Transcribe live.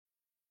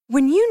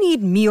When you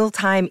need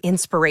mealtime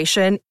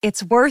inspiration,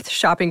 it's worth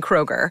shopping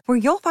Kroger, where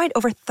you'll find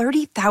over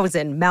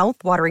 30,000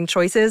 mouth-watering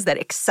choices that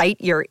excite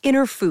your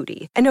inner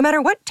foodie. And no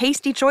matter what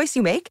tasty choice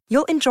you make,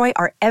 you'll enjoy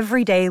our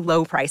everyday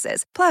low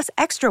prices, plus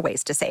extra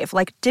ways to save,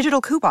 like digital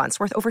coupons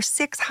worth over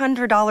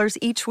 $600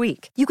 each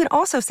week. You can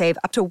also save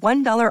up to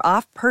 $1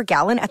 off per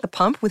gallon at the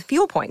pump with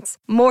fuel points.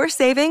 More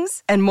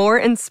savings and more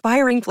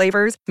inspiring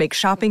flavors make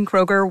shopping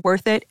Kroger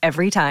worth it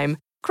every time.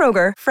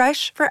 Kroger,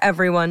 fresh for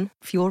everyone.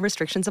 Fuel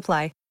restrictions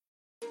apply.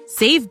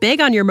 Save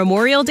big on your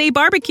Memorial Day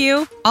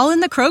barbecue, all in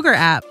the Kroger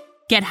app.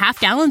 Get half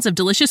gallons of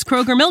delicious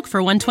Kroger milk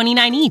for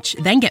 $1.29 each.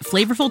 Then get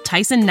flavorful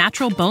Tyson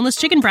natural boneless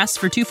chicken breasts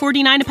for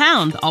 $2.49 a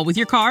pound, all with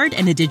your card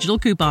and a digital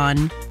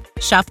coupon.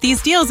 Shop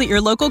these deals at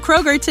your local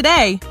Kroger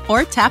today,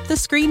 or tap the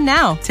screen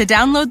now to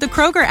download the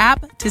Kroger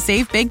app to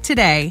save big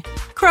today.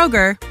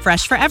 Kroger,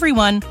 fresh for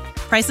everyone.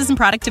 Prices and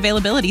product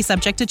availability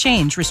subject to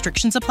change.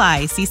 Restrictions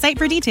apply. See site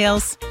for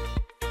details.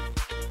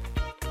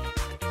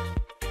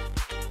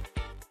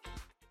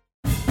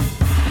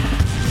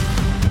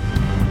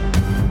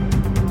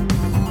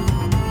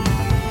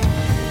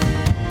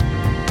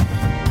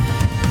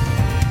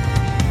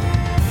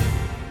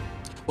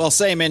 Well,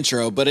 same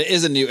intro, but it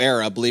is a new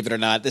era, believe it or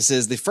not. This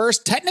is the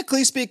first,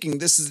 technically speaking,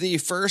 this is the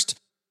first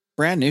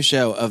brand new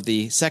show of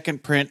the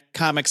Second Print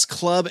Comics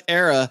Club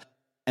era,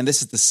 and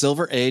this is the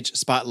Silver Age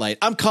Spotlight.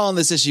 I'm calling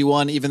this issue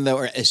 1, even though,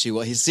 or issue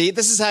 1. You see,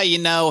 this is how you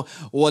know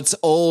what's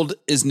old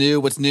is new,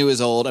 what's new is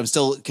old. I'm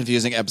still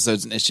confusing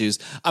episodes and issues.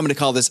 I'm going to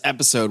call this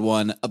episode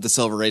 1 of the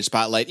Silver Age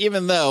Spotlight,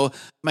 even though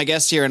my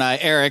guest here and I,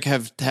 Eric,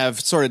 have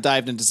sort of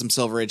dived into some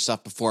Silver Age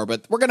stuff before,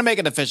 but we're going to make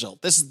it official.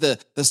 This is the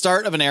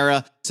start of an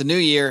era. It's a new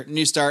year,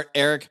 new start.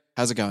 Eric,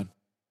 how's it going?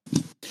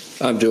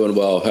 I'm doing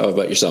well. How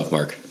about yourself,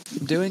 Mark?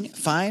 I'm doing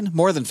fine.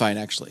 More than fine,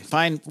 actually.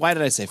 Fine. Why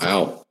did I say fine?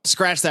 Wow.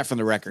 Scratch that from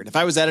the record. If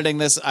I was editing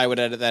this, I would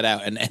edit that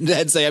out and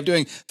I'd say I'm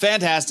doing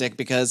fantastic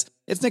because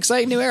it's an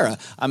exciting new era.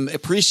 I'm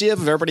appreciative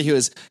of everybody who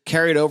has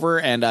carried over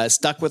and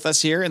stuck with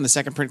us here in the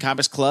Second Print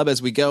Comics Club as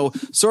we go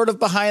sort of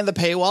behind the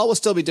paywall. We'll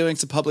still be doing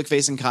some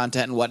public-facing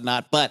content and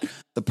whatnot, but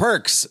the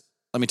perks,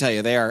 let me tell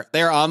you, they are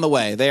on the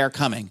way. They are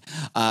coming.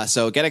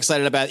 So get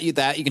excited about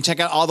that. You can check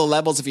out all the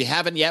levels if you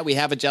haven't yet. We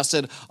have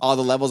adjusted all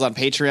the levels on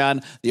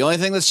Patreon. The only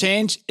thing that's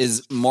changed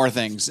is more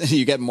things.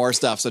 You get more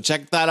stuff. So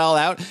check that all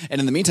out. And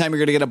in the meantime, you're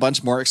going to get a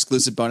bunch more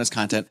exclusive bonus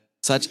content,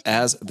 such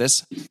as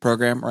this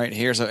program right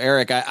here. So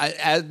Eric,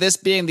 this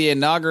being the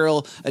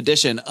inaugural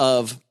edition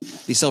of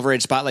the Silver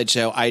Age Spotlight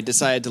Show, I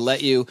decided to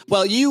let you,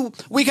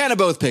 we kind of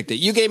both picked it.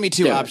 You gave me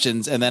two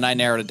options and then I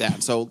narrowed it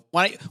down. So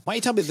why don't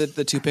you tell me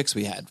the two picks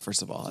we had,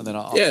 first of all, and then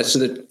I'll So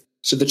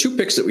the two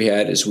picks that we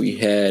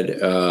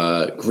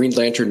had Green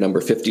Lantern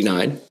number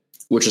 59,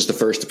 which is the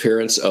first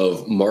appearance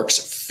of Mark's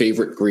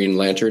favorite Green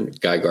Lantern,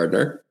 Guy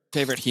Gardner.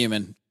 Favorite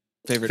human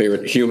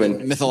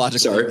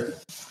mythological. Sorry.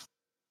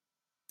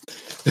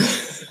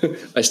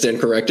 I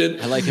stand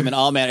corrected. I like him in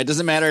all manner. It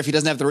doesn't matter if he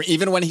doesn't have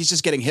even when he's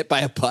just getting hit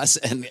by a bus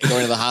and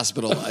going to the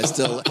hospital,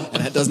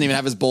 and it doesn't even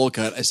have his bowl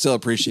cut, I still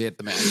appreciate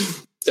the man.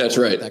 That's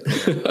right.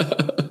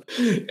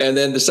 And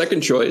then the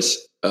second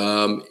choice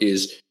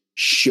is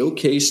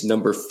Showcase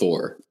number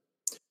 4.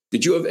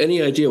 Did you have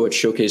any idea what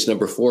Showcase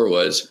number 4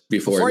 was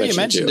before you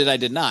mentioned it? I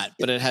did not,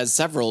 but it has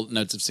several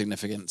notes of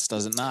significance,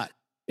 does it not?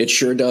 It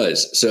sure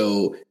does.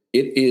 So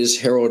it is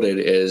heralded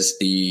as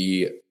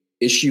the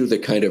issue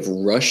that kind of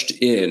rushed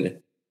in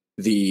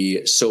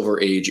the Silver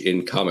Age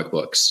in comic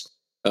books.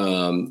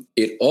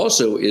 It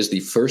also is the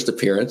first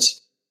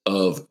appearance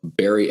of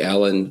Barry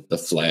Allen, the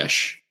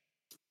Flash.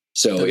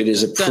 So it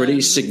is a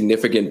pretty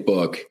significant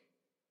book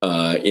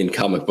in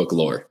comic book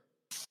lore.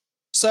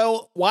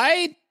 So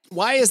why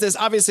is this?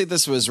 Obviously,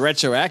 this was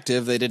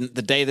retroactive. The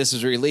day this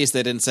was released,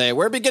 they didn't say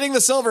we're beginning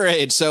the Silver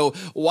Age. So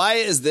why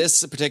is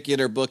this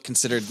particular book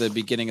considered the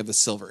beginning of the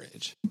Silver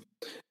Age?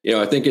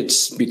 I think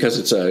it's because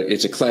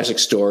it's a classic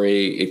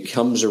story. It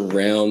comes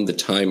around the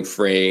time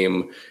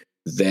frame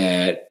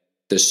that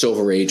the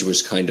Silver Age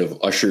was kind of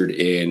ushered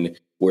in,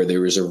 where there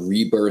was a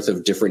rebirth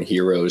of different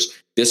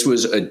heroes. This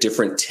was a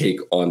different take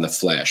on the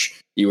Flash.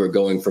 You were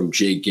going from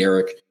Jay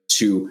Garrick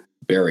to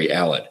Barry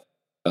Allen.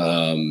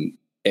 And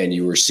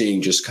you were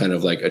seeing just kind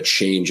of like a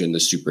change in the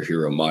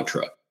superhero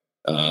mantra.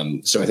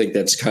 So I think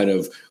that's kind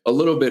of a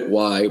little bit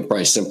why,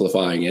 by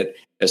simplifying it,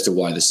 as to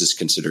why this is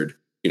considered,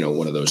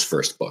 one of those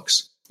first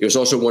books. It was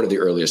also one of the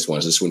earliest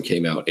ones. This one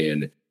came out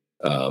in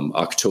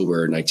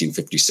October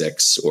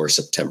 1956 or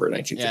September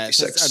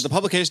 1956. Yeah, the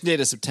publication date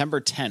is September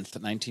 10th,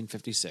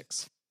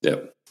 1956.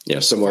 Yeah,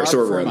 somewhere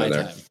around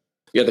there.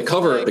 Yeah, the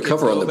cover on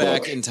the book.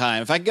 Back in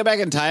time. If I could go back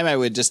in time, I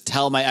would just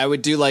I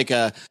would do like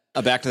a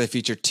Back to the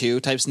Future 2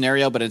 type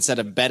scenario, but instead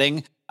of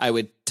betting, I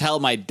would tell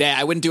my dad.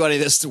 I wouldn't do any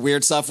of this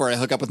weird stuff where I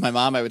hook up with my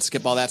mom. I would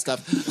skip all that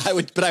stuff. I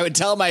would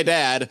tell my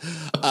dad,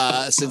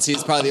 since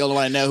he's probably the only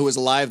one I know who was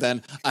alive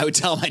then, I would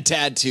tell my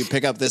dad to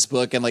pick up this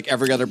book and like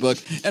every other book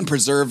and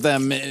preserve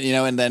them,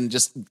 and then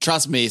just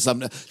trust me,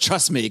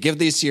 give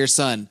these to your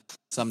son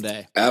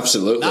someday.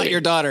 Absolutely. Not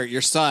your daughter,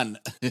 your son.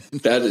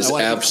 That is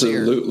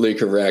absolutely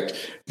correct.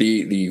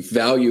 The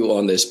value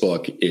on this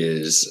book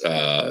is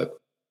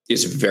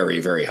is very,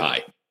 very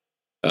high.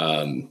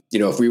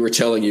 If we were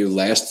telling you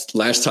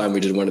last time we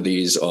did one of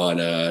these on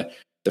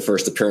the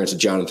first appearance of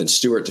Jonathan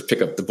Stewart to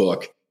pick up the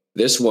book,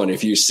 this one,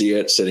 if you see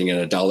it sitting in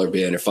a $1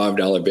 bin or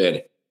 $5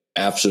 bin,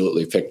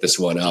 absolutely pick this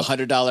one up.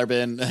 $100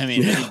 bin. I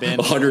mean, any bin.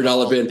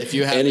 $100 bin. If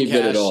you have any the cash,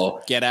 bin at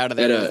all, get out of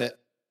there with it.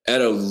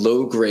 At a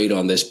low grade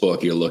on this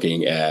book, you're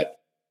looking at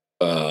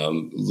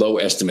low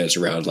estimates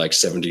around like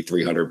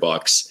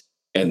 $7,300,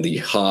 and the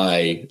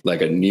high,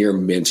 like a near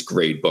mint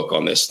grade book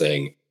on this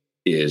thing,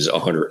 is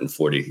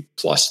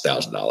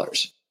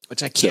 $140,000+.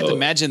 Which I can't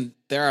imagine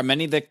there are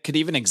many that could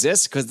even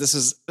exist, because this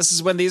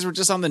is when these were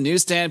just on the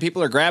newsstand.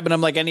 People are grabbing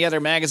them like any other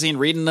magazine,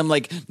 reading them.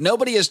 Like,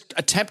 nobody is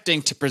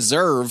attempting to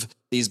preserve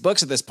these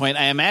books at this point.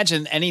 I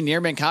imagine any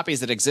near mint copies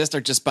that exist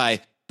are just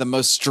by the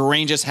most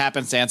strangest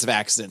happenstance of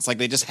accidents. Like,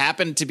 they just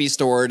happen to be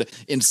stored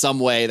in some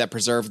way that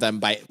preserved them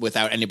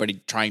without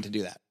anybody trying to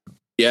do that.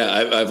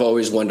 Yeah, I've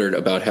always wondered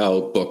about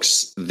how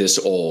books this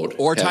old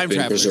or time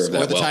travelers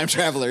time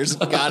travelers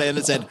got in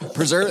and said,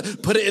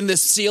 put it in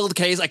this sealed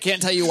case. I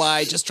can't tell you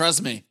why. Just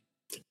trust me.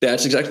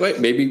 That's exactly right.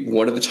 Maybe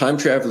one of the time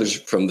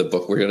travelers from the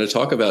book we're going to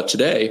talk about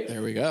today.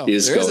 There we go.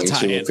 Is going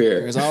to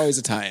appear. There's always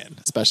a tie-in,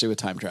 especially with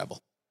time travel.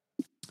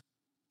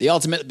 The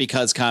ultimate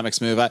because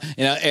comics move.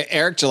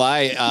 Eric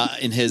July,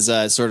 in his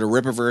sort of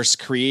Rippaverse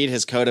creed,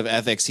 his code of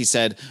ethics, he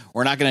said,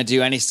 we're not going to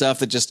do any stuff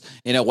that just,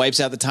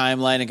 wipes out the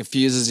timeline and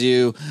confuses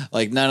you.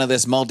 Like, none of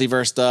this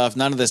multiverse stuff,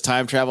 none of this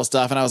time travel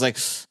stuff. And I was like,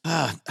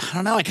 I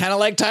don't know. I kind of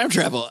like time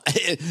travel.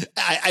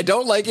 I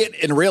don't like it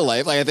in real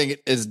life. Like, I think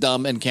it is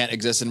dumb and can't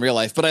exist in real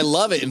life, but I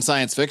love it in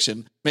science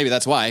fiction. Maybe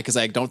that's why, because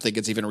I don't think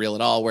it's even real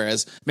at all.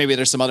 Whereas maybe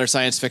there's some other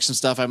science fiction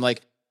stuff I'm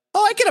like,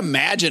 oh, I can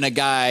imagine a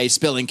guy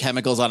spilling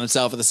chemicals on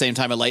himself at the same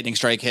time a lightning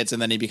strike hits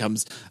and then he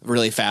becomes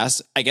really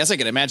fast. I guess I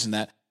could imagine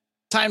that.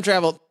 Time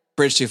travel,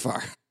 bridge too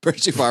far.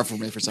 Bridge too far for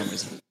me for some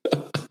reason.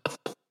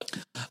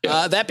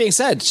 That being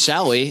said,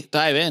 shall we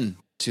dive in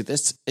to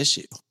this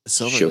issue? The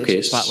Silver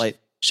Showcase. Spotlight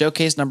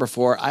Showcase number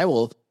 4. I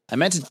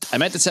meant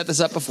to set this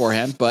up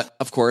beforehand, but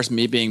of course,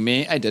 me being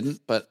me, I didn't.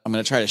 But I'm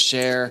going to try to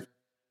share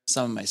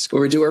some of my screen.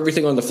 Well, we do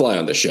everything on the fly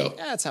on the show.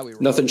 Yeah, that's how we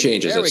roll. Nothing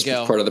changes. There we that's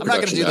go. Part of the I'm not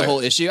going to do the whole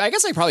value. issue. I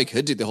guess I probably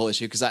could do the whole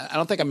issue because I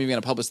don't think I'm even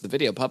going to publish the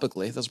video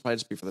publicly. Those will probably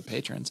just be for the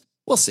patrons.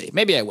 We'll see.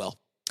 Maybe I will.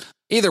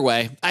 Either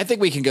way, I think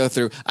we can go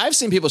through. I've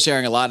seen people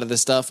sharing a lot of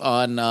this stuff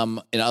on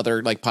in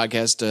other like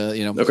podcast,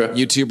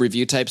 YouTube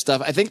review type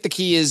stuff. I think the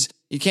key is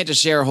you can't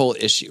just share a whole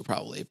issue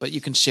probably, but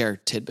you can share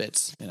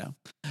tidbits.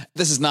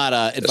 This is not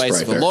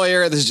advice of a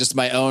lawyer. This is just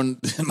my own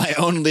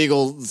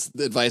legal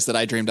advice that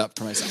I dreamed up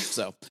for myself.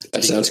 So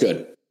that sounds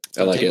good.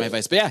 I like it. My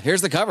advice. But yeah,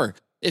 here's the cover.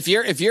 If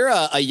you're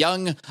a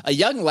young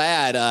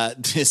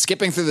lad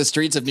skipping through the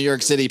streets of New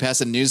York City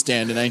past a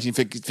newsstand in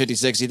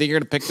 1956, you think you're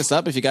going to pick this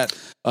up if you got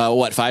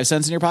 5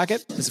 cents in your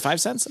pocket? Is it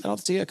 5 cents? I don't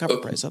see a cover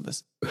price on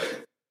this.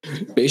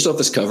 Based off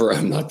this cover,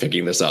 I'm not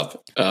picking this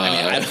up.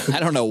 I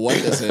don't know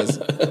what this is.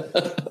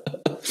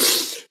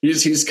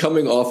 He's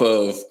coming off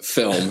of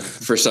film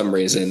for some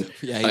reason.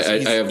 Yeah,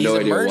 I have no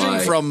idea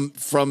why. From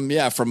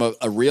a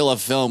reel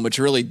of film, which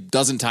really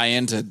doesn't tie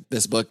into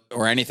this book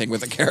or anything with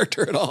the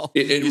character at all.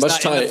 He's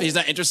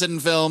not interested in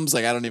films.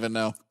 Like, I don't even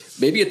know.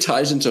 Maybe it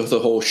ties into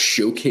the whole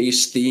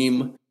showcase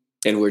theme,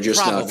 and we're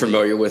just not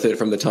familiar with it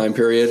from the time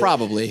period.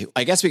 Probably.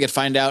 I guess we could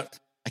find out.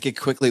 I could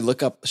quickly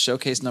look up the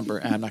showcase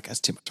number. That's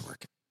too much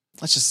work.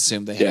 Let's just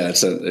assume they have.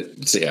 Let's I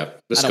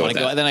don't want to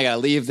go. Then I got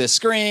to leave this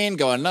screen,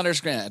 go on another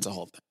screen. It's a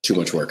whole thing. Too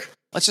much work.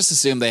 Let's just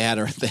assume they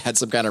had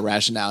some kind of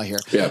rationale here.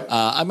 Yeah.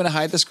 I'm going to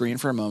hide the screen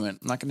for a moment.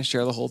 I'm not going to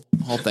share the whole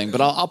thing,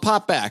 but I'll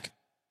pop back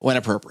when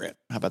appropriate.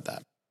 How about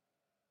that?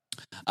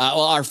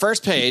 Well, our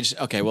first page.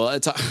 Okay. Well,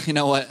 it's you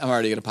know what? I'm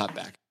already going to pop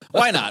back.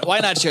 Why not? Why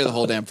not share the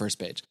whole damn first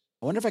page?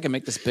 I wonder if I can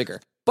make this bigger.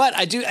 But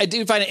I do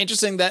find it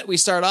interesting that we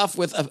start off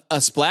with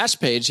a splash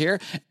page here.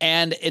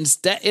 And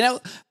instead,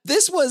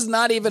 this was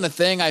not even a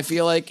thing, I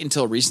feel like,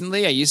 until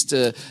recently. I used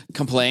to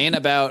complain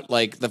about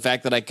like the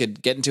fact that I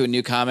could get into a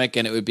new comic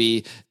and it would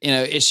be,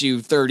 issue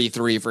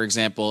 33, for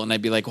example. And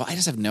I'd be like, well, I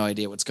just have no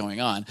idea what's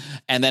going on.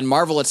 And then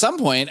Marvel at some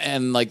point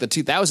and like the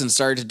 2000s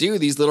started to do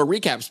these little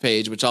recaps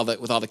page, with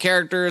all the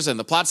characters and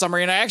the plot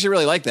summary. And I actually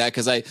really like that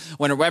because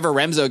whenever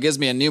Remzo gives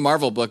me a new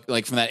Marvel book,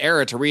 like from that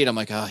era to read, I'm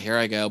like, oh, here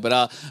I go.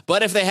 But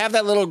if they have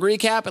that little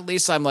recap, at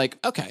least I'm like,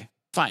 okay,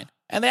 fine.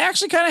 And they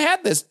actually kind of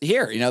had this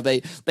here.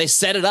 They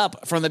set it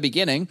up from the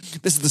beginning.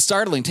 This is the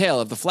startling tale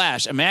of the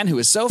Flash, a man who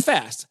is so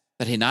fast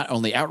that he not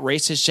only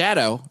outraced his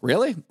shadow,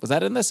 really? Was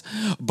that in this?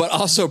 But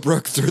also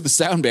broke through the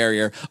sound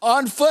barrier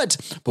on foot.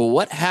 But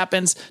what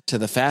happens to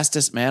the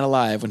fastest man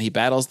alive when he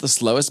battles the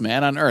slowest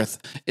man on Earth?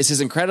 Is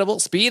his incredible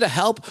speed a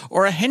help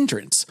or a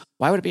hindrance?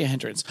 Why would it be a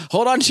hindrance?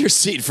 Hold on to your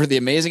seat for the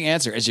amazing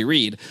answer as you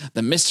read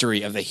The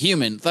Mystery of the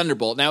Human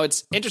Thunderbolt. Now,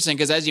 it's interesting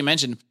because, as you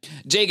mentioned,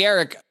 Jay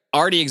Garrick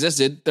already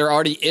existed. There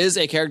already is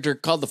a character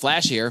called the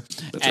Flash here.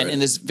 That's and right. In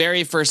this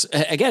very first,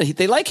 again,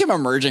 they like him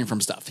emerging from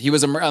stuff. He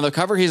was on the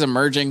cover. He's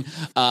emerging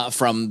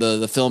from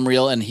the film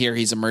reel. And here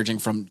he's emerging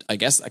from, I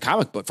guess, a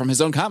comic book, from his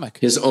own comic.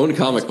 His own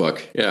comic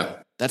book. Yeah.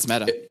 That's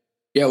meta.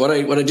 Yeah, what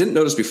I didn't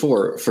notice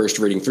before first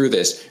reading through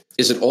this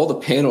is that all the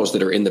panels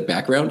that are in the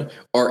background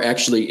are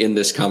actually in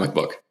this comic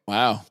book.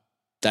 Wow.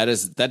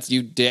 That's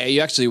you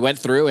actually went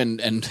through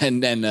and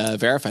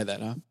verified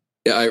that, huh?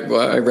 Yeah,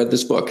 I read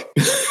this book.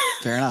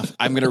 Fair enough.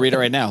 I'm going to read it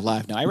right now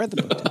live. No, I read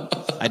the book too.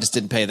 I just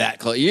didn't pay that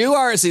close. You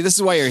are, see, this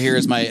is why you're here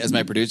as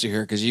my producer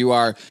here, because you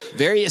are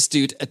very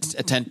astutely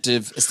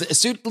attentive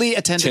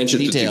to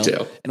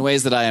detail in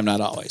ways that I am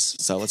not always.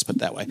 So let's put it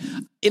that way.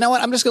 You know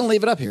what? I'm just going to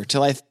leave it up here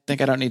till I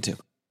think I don't need to.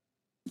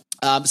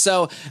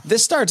 So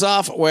this starts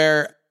off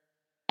where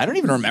I don't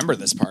even remember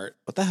this part.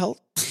 What the hell?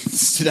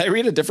 Did I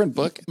read a different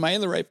book? Am I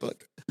in the right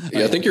book?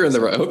 Yeah, I think you're in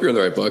the right. I hope you're in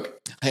the right book.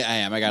 I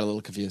am. I got a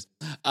little confused.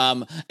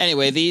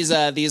 Anyway,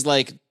 these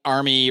like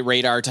army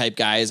radar type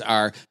guys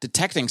are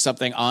detecting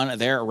something on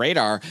their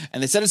radar,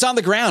 and they said it's on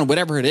the ground.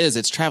 Whatever it is,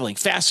 it's traveling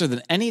faster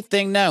than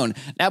anything known.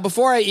 Now,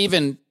 before I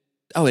even,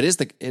 is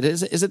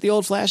it the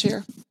old Flash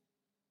here?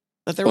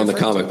 That they're on the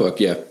comic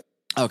book, yeah.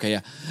 Okay,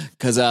 yeah,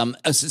 because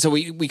so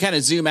we kind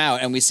of zoom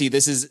out and we see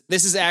this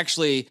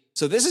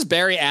is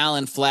Barry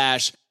Allen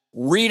Flash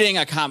reading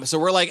a comic. So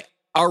we're like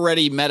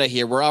already meta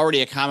here. We're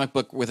already a comic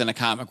book within a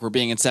comic. We're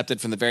being incepted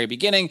from the very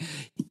beginning.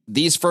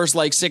 These first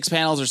like 6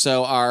 panels or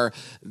so are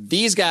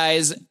these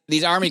guys,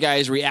 these army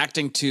guys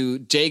reacting to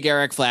Jay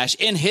Garrick Flash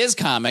in his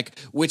comic,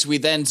 which we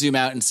then zoom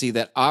out and see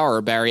that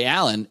our Barry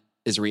Allen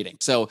is reading.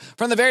 So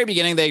from the very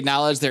beginning, they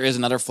acknowledge there is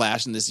another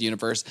Flash in this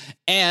universe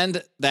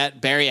and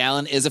that Barry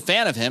Allen is a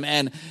fan of him.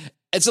 And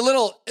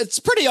it's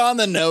pretty on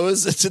the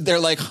nose. They're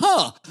like,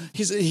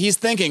 he's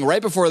thinking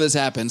right before this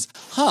happens,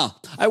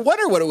 I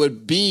wonder what it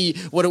would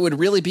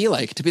really be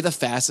like to be the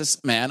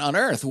fastest man on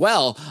Earth.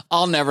 Well,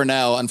 I'll never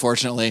know,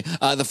 unfortunately.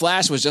 The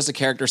Flash was just a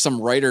character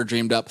some writer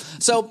dreamed up.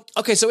 So,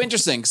 okay, so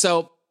interesting.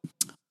 So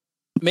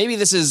maybe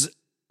this is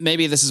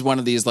one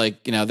of these,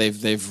 like, you know, they've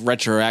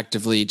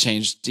retroactively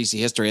changed DC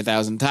history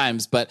 1,000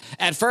 times. But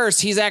at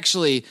first, he's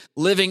actually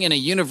living in a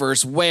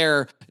universe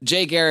where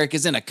Jay Garrick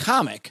is in a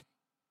comic,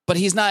 but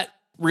he's not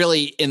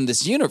really in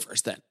this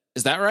universe then.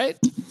 Is that right?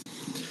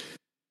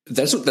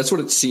 That's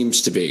what it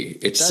seems to be.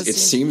 It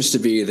seems to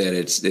be that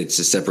it's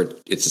a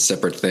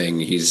separate thing.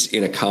 He's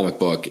in a comic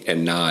book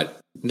and not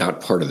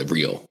part of the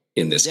real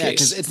in this case. Yeah,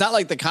 because it's not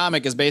like the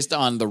comic is based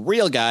on the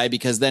real guy,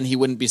 because then he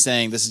wouldn't be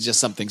saying this is just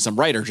something some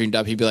writer dreamed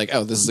up. He'd be like,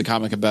 oh, this is a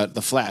comic about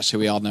the Flash, who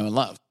we all know and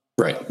love.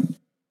 Right. All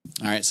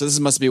right. So this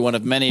must be one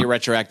of many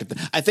retroactive.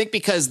 I think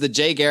because the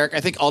Jay Garrick, I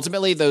think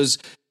ultimately those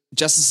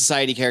Justice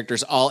Society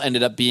characters all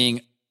ended up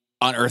being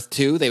on Earth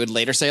 2. They would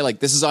later say,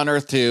 like, this is on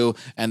Earth 2,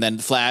 and then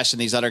Flash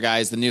and these other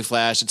guys, the new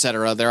Flash,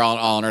 etc., they're all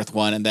on Earth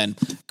 1, and then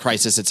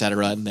Crisis,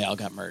 etc., and they all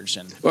got merged.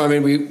 And well, I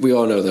mean, we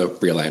all know the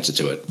real answer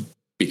to it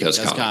because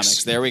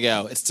comics. There we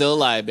go. It's still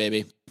alive,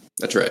 baby.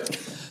 That's right.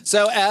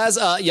 So as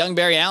young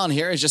Barry Allen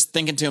here is just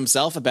thinking to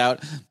himself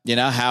about, you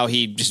know, how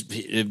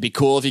it'd be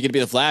cool if he could be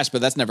the Flash, but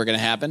that's never going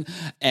to happen.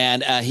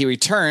 And he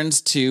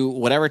returns to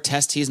whatever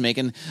test he's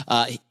making.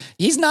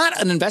 He's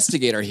not an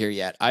investigator here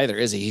yet either,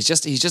 is he? He's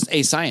just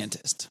a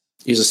scientist.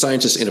 He's a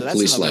scientist in a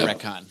police lab.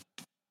 Retcon.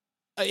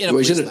 In a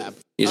police lab.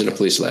 He's in a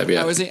police lab,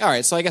 yeah. Oh, is he? All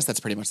right, so I guess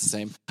that's pretty much the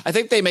same. I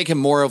think they make him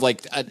more of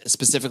like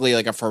specifically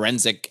like a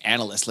forensic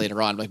analyst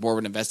later on, like more of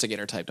an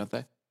investigator type, don't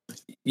they?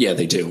 Yeah,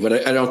 they do,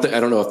 but I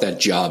don't know if that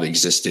job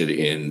existed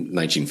in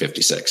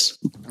 1956.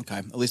 Okay,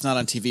 at least not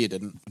on TV. It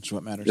didn't, which is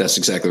what matters. That's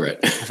exactly right.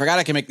 I forgot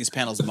I can make these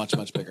panels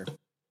much bigger.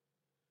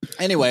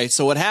 Anyway,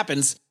 so what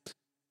happens?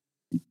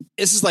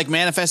 This is like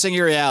manifesting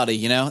your reality,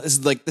 you know? This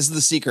is the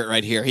secret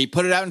right here. He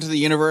put it out into the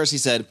universe. He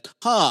said,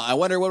 I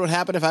wonder what would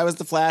happen if I was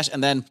the Flash.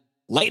 And then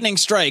lightning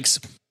strikes,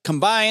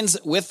 combines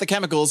with the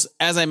chemicals.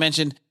 As I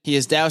mentioned, he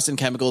is doused in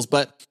chemicals,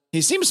 but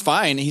he seems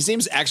fine. He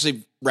seems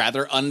actually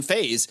rather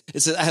unfazed.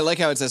 I like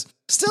how it says,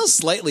 still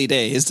slightly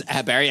dazed.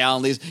 Barry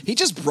Allen leaves. He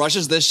just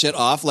brushes this shit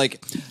off.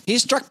 Like,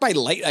 he's struck by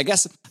light. I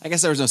guess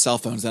there was no cell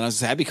phones then.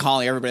 I'd be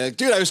calling everybody like,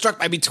 dude,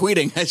 I'd be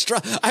tweeting.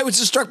 I was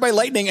just struck by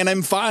lightning and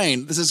I'm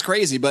fine. This is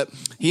crazy. But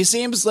he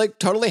seems like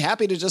totally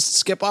happy to just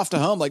skip off to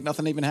home like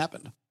nothing even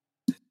happened.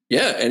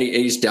 Yeah, and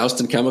he's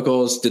doused in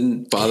chemicals,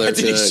 didn't bother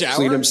to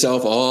clean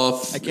himself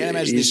off. I can't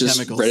imagine he's these just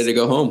chemicals ready to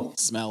go home.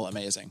 Smell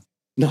amazing.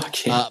 No, I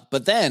can't.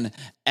 But then,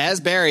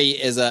 as Barry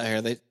is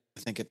I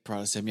think it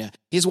promised him. Yeah,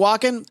 he's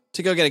walking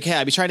to go get a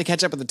cab. He's trying to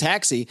catch up with the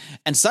taxi,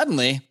 and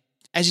suddenly,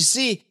 as you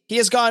see, he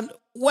has gone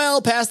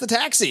well past the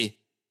taxi,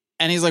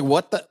 and he's like,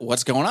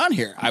 "What's going on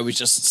here? I was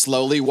just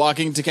slowly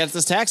walking to catch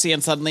this taxi,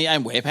 and suddenly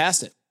I'm way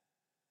past it."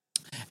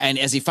 And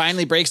as he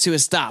finally breaks to a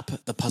stop,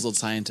 the puzzled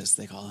scientist,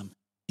 they call him,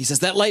 he says,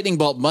 that lightning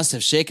bolt must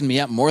have shaken me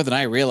up more than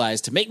I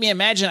realized to make me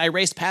imagine I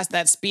raced past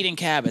that speeding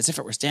cab as if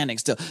it were standing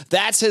still.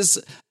 That's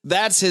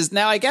his.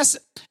 Now, I guess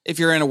if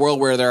you're in a world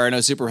where there are no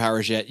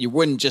superpowers yet, you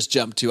wouldn't just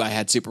jump to I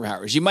had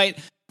superpowers. You might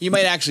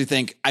actually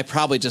think I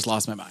probably just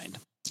lost my mind.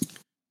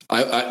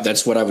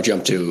 That's what I would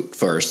jump to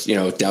first. You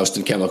know, doused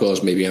in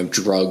chemicals. Maybe I'm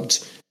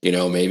drugged. You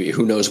know, maybe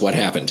who knows what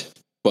happened.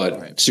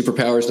 But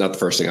Superpowers, not the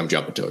first thing I'm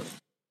jumping to.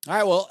 All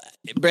right, well,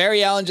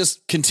 Barry Allen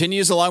just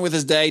continues along with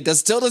his day.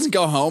 Still doesn't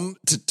go home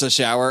to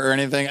shower or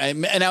anything.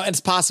 And now it's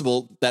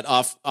possible that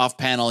off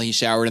panel he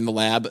showered in the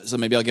lab, so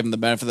maybe I'll give him the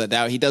benefit of the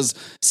doubt. He does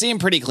seem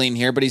pretty clean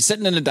here, but he's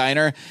sitting in a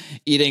diner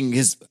eating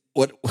his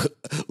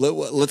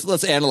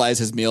let's analyze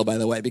his meal, by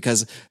the way,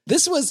 because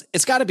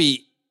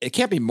it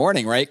can't be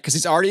morning, right? Because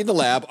he's already in the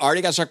lab,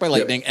 already got struck by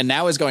lightning, and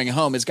now is going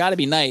home. It's got to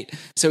be night.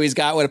 So he's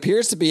got what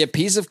appears to be a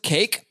piece of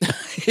cake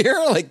here,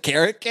 like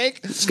carrot cake.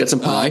 He's got some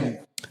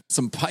pie.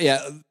 Some pie,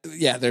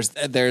 yeah. There's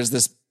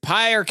this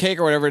pie or cake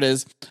or whatever it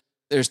is.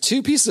 There's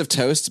 2 pieces of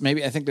toast.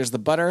 Maybe I think there's the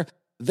butter.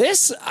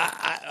 This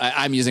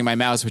I'm using my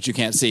mouse, which you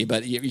can't see,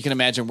 but you can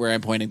imagine where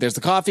I'm pointing. There's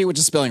the coffee, which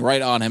is spilling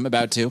right on him,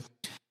 about to.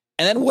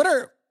 And then what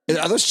are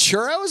those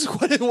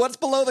churros? What's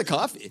below the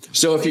coffee?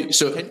 So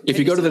if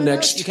you go to the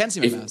next, you can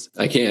see my mouse.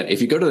 I can't.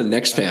 If you go to the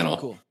next panel,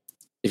 cool.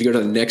 If you go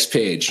to the next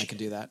page, I can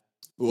do that.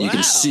 You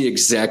can see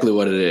exactly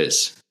what it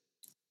is.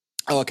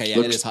 Oh, okay.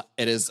 Yeah,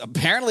 it is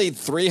apparently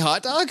 3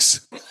 hot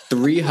dogs.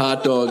 3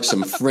 hot dogs,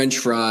 some French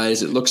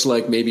fries. It looks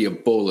like maybe a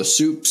bowl of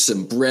soup,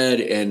 some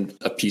bread, and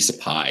a piece of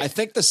pie. I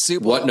think the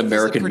soup. What an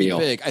American meal!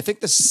 Big. I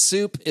think the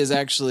soup is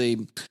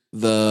actually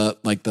the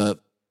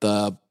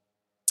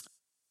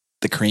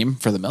cream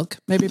for the milk,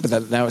 maybe.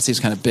 But now it seems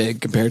kind of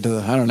big compared to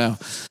the. I don't know.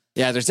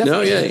 Yeah, there's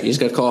definitely. No, yeah, he's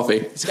got coffee.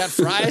 He's got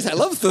fries. I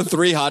love the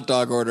 3 hot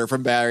dog order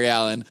from Barry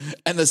Allen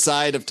and the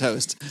side of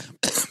toast.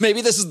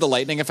 Maybe this is the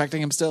lightning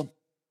affecting him still.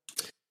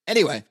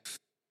 Anyway,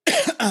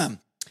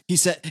 he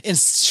said,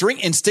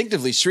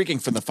 instinctively shrieking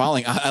from the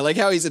falling. I like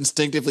how he's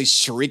instinctively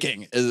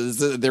shrieking.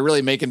 They're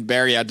really making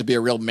Barry out to be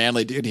a real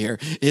manly dude here.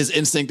 His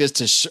instinct is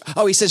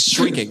to, he says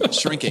shrinking.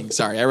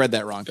 Sorry, I read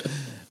that wrong.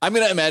 I'm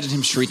going to imagine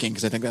him shrieking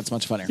because I think that's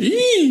much funnier.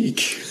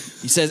 Eek.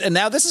 He says, and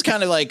now this is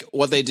kind of like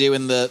what they do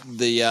in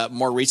the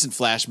more recent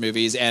Flash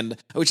movies, and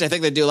which I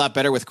think they do a lot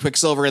better with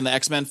Quicksilver in the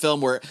X-Men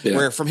film,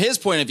 where from his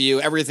point of view,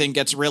 everything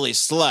gets really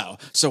slow.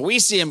 So we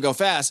see him go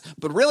fast,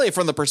 but really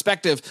from the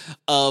perspective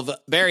of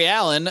Barry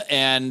Allen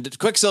and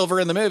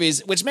Quicksilver in the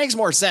movies, which makes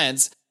more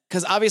sense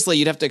because obviously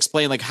you'd have to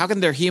explain like how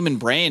can their human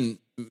brain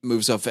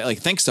move so fast, like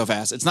think so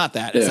fast. It's not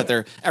that. It's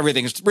that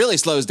everything really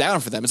slows down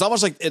for them. It's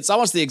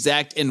almost the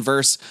exact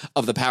inverse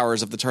of the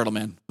powers of the Turtle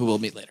Man, who we'll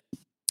meet later.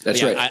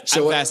 That's right.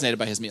 I'm fascinated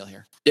by his meal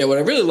here. Yeah, what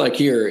I really like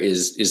here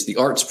is the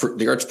art's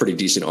pretty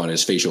decent on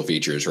his facial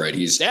features, right?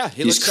 He's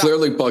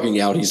clearly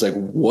bugging out. He's like,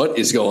 what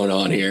is going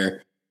on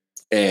here?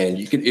 And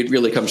it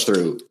really comes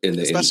through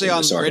especially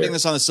on rating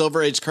this on the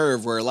Silver Age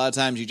curve, where a lot of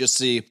times you just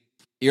see.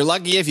 You're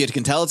lucky if you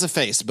can tell it's a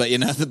face, but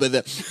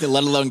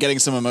let alone getting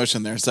some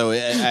emotion there. So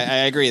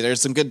I agree.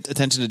 There's some good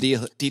attention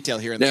to detail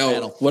here in the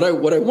panel. What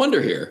I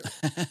wonder here,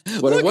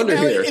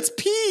 it's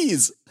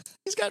peas.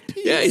 He's got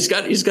peas. Yeah, he's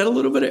got a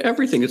little bit of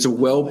everything. It's a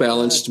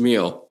well-balanced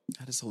meal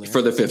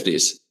for the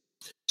 50s.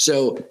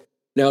 So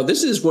now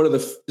this is going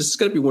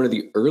to be one of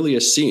the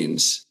earliest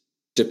scenes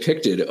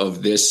depicted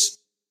of this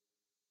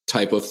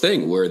type of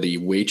thing where the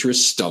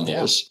waitress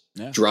stumbles,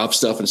 drops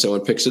stuff, and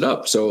someone picks it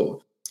up.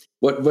 So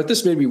what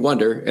this made me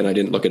wonder, and I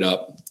didn't look it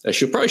up, I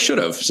probably should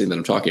have, seen that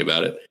I'm talking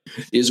about it,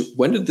 is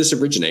when did this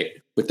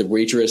originate with the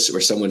waitress or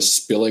someone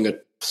spilling a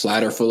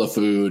platter full of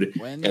food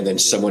and then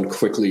someone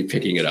quickly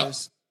picking it up?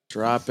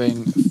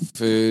 Dropping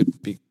food,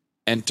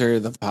 enter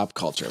the pop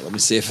culture. Let me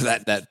see if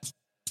that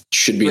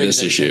should be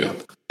this issue.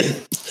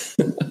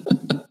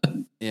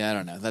 Yeah, I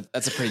don't know.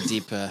 That's a pretty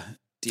deep.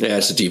 Yeah,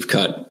 it's a deep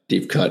cut.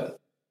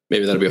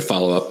 Maybe that'll be a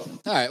follow-up.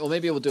 All right. Well,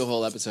 maybe we'll do a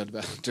whole episode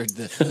about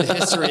the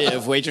history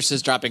of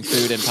waitresses dropping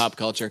food in pop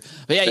culture.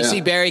 But yeah, you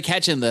see Barry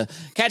catching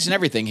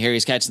everything here.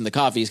 He's catching the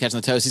coffee. He's catching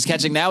the toast. He's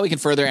catching. Now we can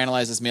further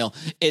analyze this meal.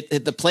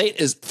 The plate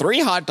is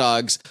 3 hot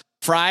dogs,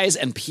 fries,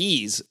 and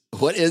peas.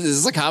 What is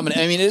this? A common?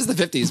 I mean, it is the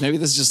 50s. Maybe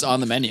this is just on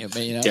the menu. But,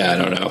 I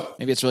don't know.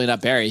 Maybe it's really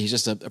not Barry. He's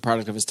just a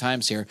product of his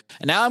times here.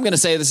 And now I'm going to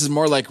say this is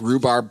more like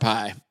rhubarb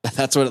pie.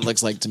 That's what it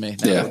looks like to me.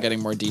 Now we're getting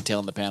more detail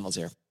in the panels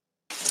here.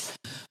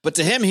 But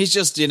to him, he's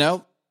just,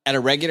 at a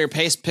regular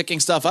pace picking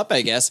stuff up,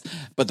 I guess.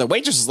 But the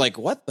waitress is like,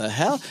 what the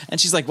hell? And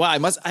she's like, well, I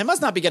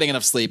must not be getting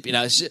enough sleep.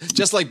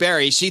 Just like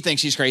Barry, she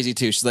thinks she's crazy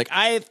too. She's like,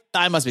 I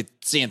must be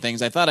seeing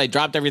things. I thought I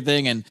dropped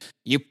everything and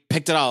you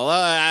picked it all.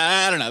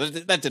 I don't know.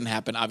 That didn't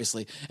happen,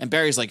 obviously. And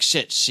Barry's like,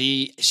 shit,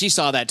 she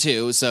saw that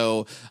too.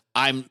 So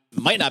I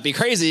might not be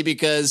crazy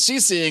because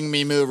she's seeing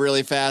me move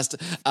really fast.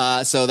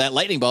 So that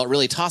lightning bolt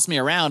really tossed me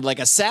around like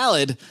a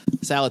salad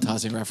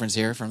tossing reference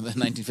here from the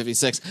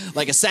 1956,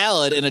 like a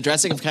salad in a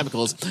dressing of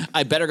chemicals.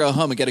 I better go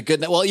home and get a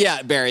good night. Well,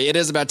 yeah, Barry, it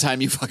is about time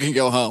you fucking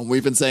go home.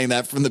 We've been saying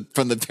that from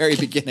the very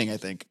beginning, I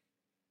think.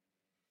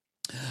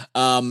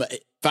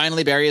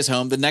 Finally, Barry is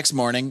home the next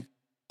morning.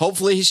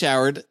 Hopefully he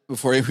showered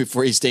before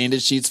he stained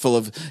his sheets full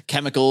of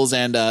chemicals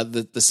and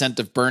the scent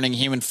of burning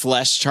human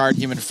flesh, charred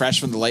human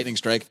flesh from the lightning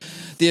strike.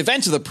 The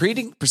events of the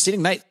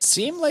preceding night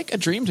seemed like a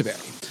dream to Barry.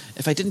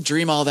 If I didn't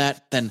dream all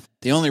that, then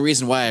the only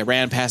reason why I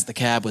ran past the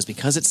cab was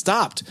because it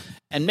stopped.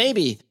 And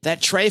maybe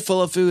that tray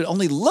full of food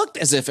only looked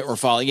as if it were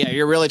falling. Yeah,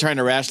 you're really trying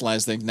to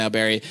rationalize things now,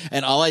 Barry.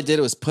 And all I did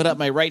was put up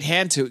my right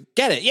hand to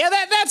get it. Yeah,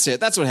 that's it.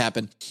 That's what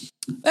happened.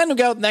 Then we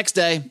go next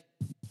day.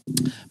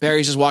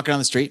 Barry's just walking on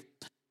the street.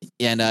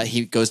 and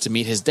he goes to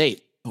meet his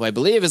date, who I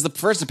believe is the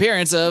first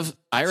appearance of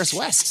Iris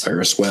West.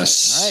 Iris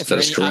West. All right, that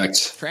is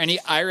correct. For any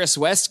Iris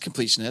West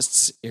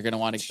completionists, you're going to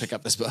want to pick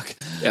up this book.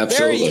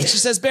 Absolutely. Barry, she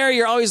says, Barry,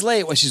 you're always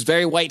late. Well, she's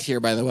very white here,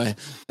 by the way.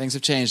 Things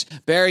have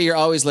changed. Barry, you're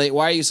always late.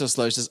 Why are you so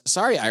slow? She says,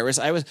 sorry, Iris.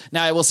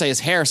 Now, I will say his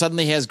hair.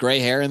 Suddenly he has gray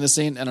hair in the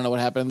scene. I don't know what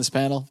happened in this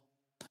panel.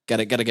 Got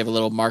to give a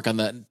little mark on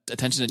the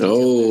attention to detail.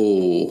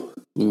 Oh,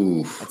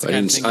 ooh. I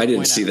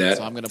didn't see that.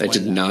 So I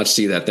did not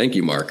see that. Thank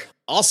you, Mark.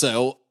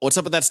 Also, what's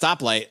up with that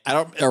stoplight?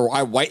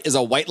 Is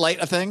a white light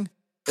a thing?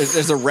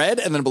 There's a red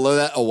and then below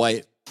that a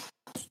white.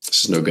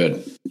 This is no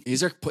good.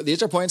 These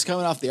are points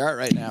coming off the art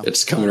right now.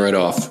 It's coming right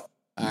off.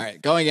 All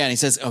right, going again. He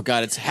says, "Oh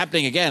God, it's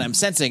happening again. I'm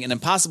sensing an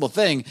impossible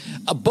thing.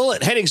 A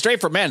bullet heading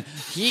straight for man."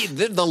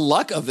 The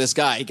luck of this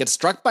guy. He gets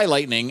struck by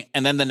lightning,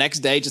 and then the next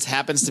day just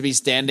happens to be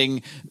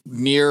standing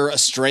near a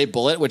stray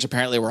bullet, which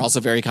apparently were also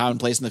very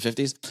commonplace in the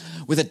 50s.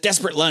 With a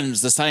desperate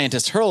lunge, the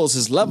scientist hurls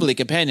his lovely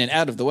companion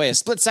out of the way a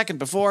split second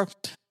before.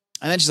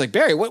 And then she's like,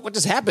 Barry, what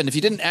just happened? If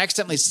you didn't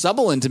accidentally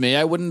subble into me,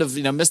 I wouldn't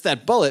have missed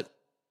that bullet.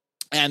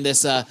 And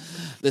this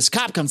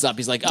cop comes up.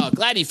 He's like, oh,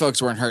 glad you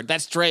folks weren't hurt.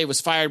 That stray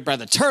was fired by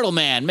the Turtle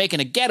Man making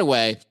a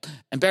getaway.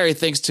 And Barry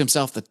thinks to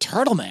himself, the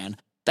Turtle Man?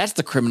 That's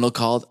the criminal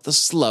called the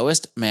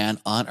slowest man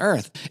on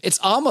Earth. It's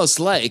almost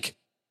like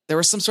there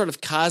was some sort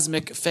of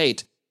cosmic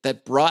fate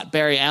that brought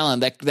Barry Allen,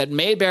 that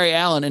made Barry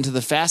Allen into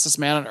the fastest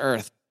man on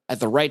Earth at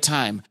the right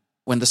time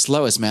when the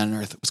slowest man on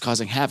Earth was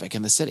causing havoc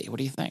in the city. What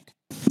do you think?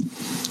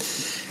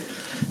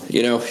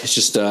 It's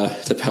just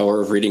the power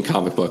of reading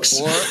comic books.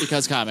 Or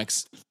because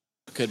comics.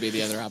 Could be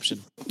the other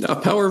option. No,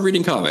 power of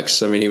reading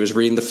comics. I mean, he was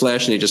reading The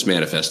Flash and he just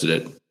manifested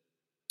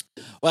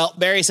it. Well,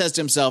 Barry says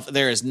to himself,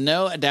 there is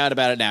no doubt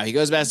about it now. He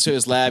goes back to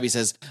his lab. He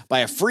says, by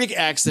a freak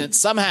accident,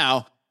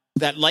 somehow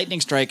that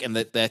lightning strike and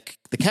the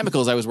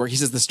chemicals I was working, he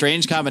says the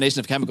strange combination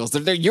of chemicals.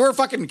 They're your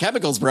fucking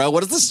chemicals, bro.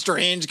 What is the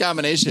strange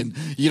combination?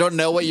 You don't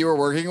know what you were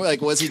working with?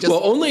 Like, was he just...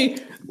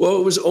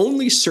 Well, it was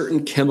only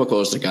certain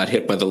chemicals that got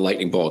hit by the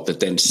lightning bolt that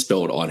then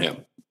spilled on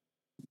him.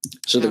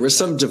 So there was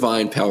some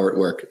divine power at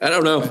work. I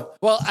don't know.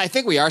 Well, I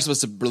think we are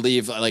supposed to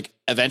believe, like,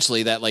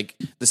 eventually that, like,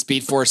 the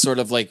Speed Force sort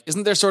of, like,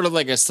 isn't there sort of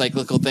like a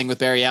cyclical thing with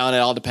Barry Allen? It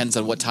all depends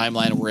on what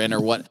timeline we're in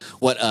or what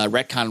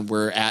retcon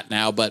we're at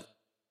now. But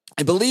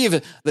I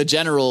believe the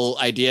general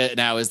idea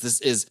now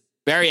is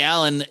Barry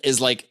Allen is,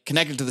 like,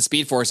 connected to the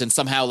Speed Force and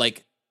somehow,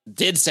 like,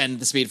 did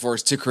send the Speed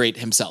Force to create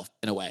himself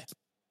in a way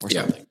or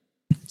something.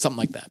 Yeah. Something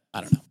like that.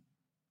 I don't know.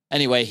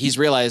 Anyway, he's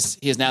realized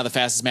he is now the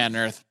fastest man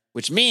on Earth,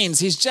 which means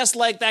he's just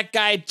like that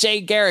guy Jay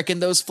Garrick in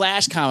those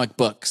Flash comic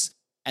books.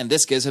 And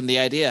this gives him the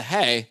idea,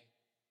 hey,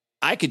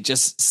 I could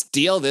just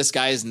steal this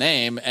guy's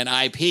name and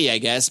IP, I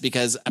guess,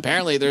 because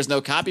apparently there's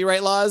no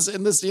copyright laws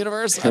in this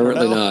universe.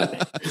 Apparently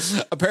not.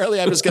 Apparently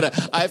I'm just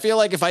I feel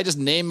like if I just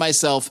name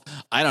myself,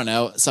 I don't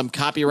know, some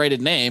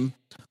copyrighted name,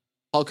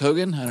 Hulk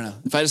Hogan, I don't know.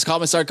 If I just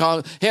start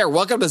calling, here,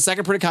 welcome to the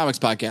Second Printed Comics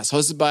podcast,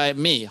 hosted by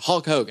me,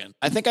 Hulk Hogan.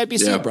 I think I'd be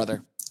sued,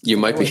 brother. You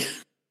might be.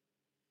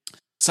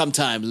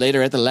 Sometime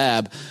later at the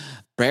lab,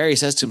 Barry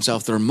says to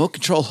himself, the remote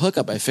control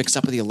hookup I fixed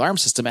up with the alarm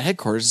system at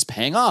headquarters is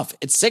paying off.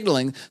 It's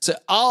signaling. So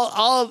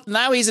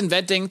now he's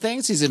inventing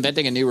things. He's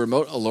inventing a new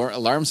remote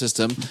alarm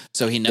system.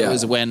 So he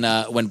knows when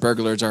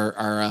burglars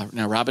are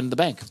robbing the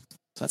bank. So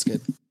that's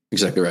good.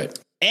 Exactly right.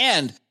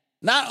 And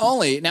not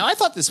only now, I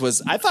thought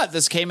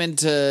this came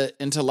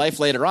into life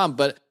later on,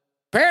 but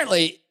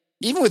apparently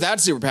even without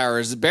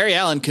superpowers, Barry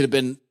Allen could have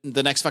been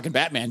the next fucking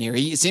Batman here.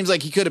 It seems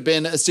like he could have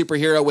been a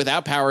superhero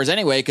without powers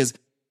anyway, because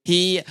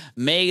he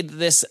made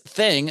this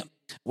thing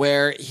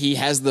where he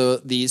has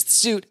the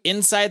suit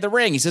inside the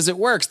ring. He says it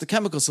works. The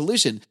chemical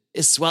solution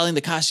is swelling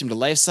the costume to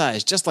life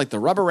size, just like the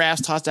rubber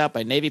rafts tossed out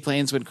by Navy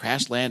planes when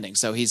crash landing.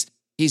 So he's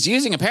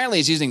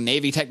using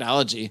Navy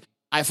technology.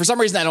 For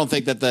some reason, I don't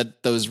think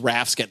that those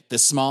rafts get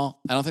this small.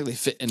 I don't think they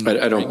fit in.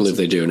 I don't believe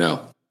they do,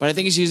 no. But I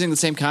think he's using the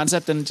same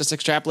concept and just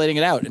extrapolating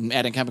it out and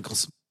adding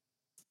chemicals.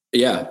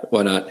 Yeah,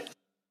 why not?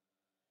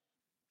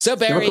 So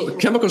Barry...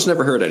 Chemicals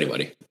never hurt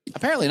anybody.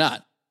 Apparently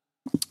not.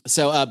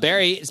 So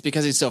Barry, it's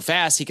because he's so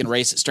fast, he can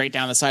race straight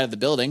down the side of the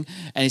building.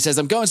 And he says,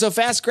 I'm going so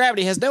fast,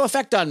 gravity has no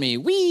effect on me.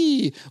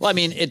 Whee! Well, I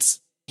mean,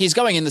 he's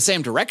going in the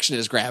same direction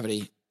as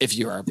gravity, if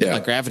you are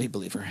a gravity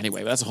believer.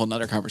 Anyway, but that's a whole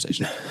nother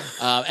conversation.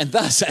 And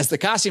thus, as the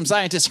costume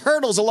scientist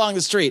hurdles along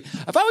the street,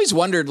 I've always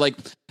wondered, like,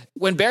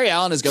 when Barry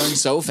Allen is going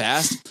so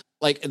fast...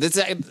 Like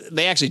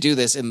they actually do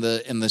this in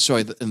the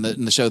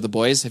show The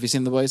Boys. Have you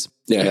seen The Boys?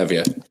 Yeah, I have.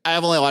 Yeah, I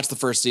have only watched the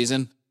first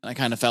season and I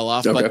kind of fell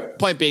off. Okay. But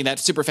point being, that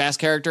super fast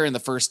character in the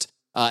first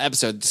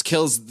episode just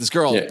kills this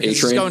girl. Yeah,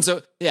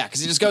 because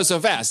he just goes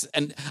so fast,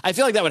 and I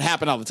feel like that would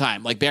happen all the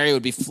time. Like Barry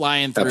would be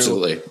flying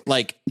through,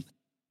 like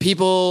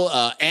people,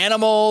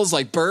 animals,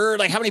 like how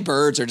many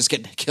birds are just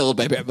getting killed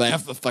by a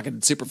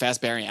fucking super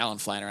fast Barry Allen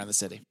flying around the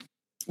city?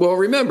 Well,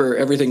 remember,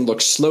 everything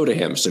looks slow to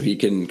him, so he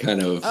can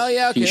kind of... Oh,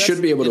 yeah, okay. He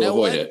should be able to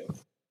avoid it.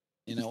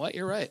 You know what?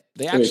 You're right.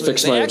 They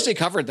actually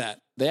covered that.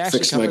 They actually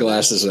fixed my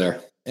glasses there.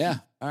 Yeah.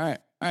 All right.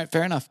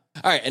 Fair enough.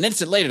 All right. An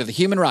instant later, the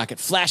human rocket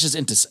flashes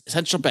into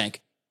Central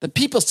Bank. The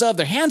people still have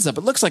their hands up.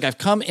 It looks like I've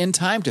come in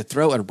time to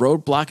throw a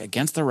roadblock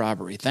against the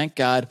robbery. Thank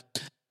God.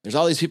 There's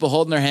all these people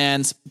holding their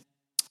hands.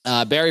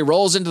 Barry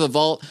rolls into the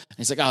vault. And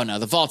he's like, oh no,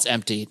 the vault's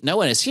empty. No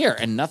one is here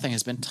and nothing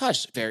has been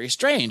touched. Very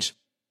strange.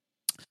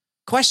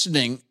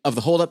 Questioning of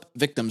the holdup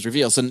victims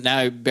reveals. So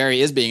now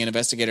Barry is being an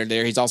investigator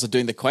there. He's also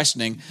doing the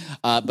questioning,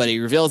 but he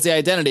reveals the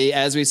identity,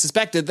 as we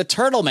suspected, the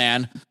Turtle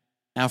Man.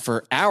 Now,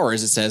 for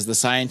hours, it says the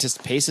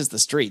scientist paces the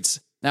streets.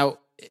 Now,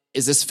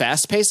 is this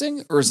fast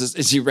pacing or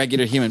is he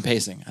regular human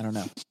pacing? I don't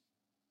know.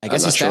 I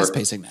guess it's fast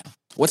pacing now.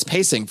 What's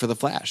pacing for the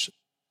Flash?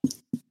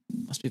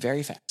 Must be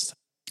very fast.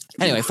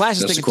 Anyway, Flash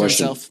is thinking to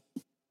himself,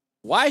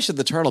 why should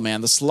the Turtle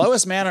Man, the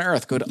slowest man on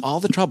Earth, go to all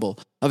the trouble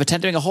of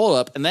attempting a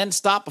holdup and then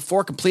stop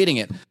before completing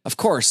it? Of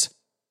course,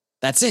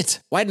 that's it.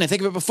 Why didn't I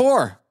think of it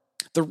before?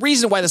 The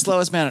reason why the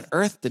slowest man on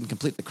Earth didn't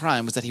complete the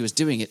crime was that he was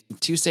doing it in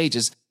 2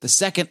 stages, the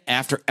second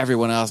after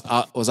everyone else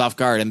was off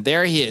guard. And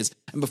there he is.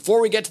 And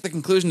before we get to the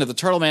conclusion of the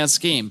Turtle Man's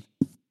scheme,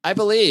 I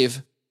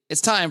believe it's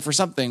time for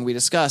something we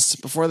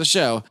discussed before the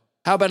show.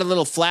 How about a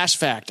little flash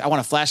fact? I want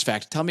a flash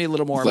fact. Tell me a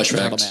little more about the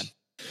Turtle Man.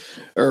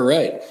 All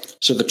right.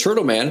 So the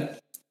Turtle Man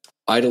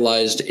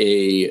idolized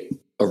a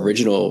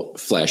original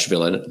Flash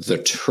villain, the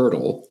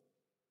Turtle,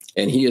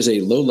 and he is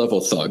a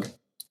low-level thug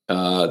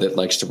that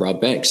likes to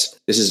rob banks.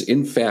 This is,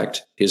 in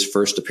fact, his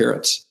first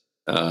appearance.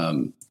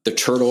 The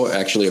Turtle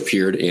actually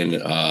appeared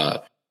in,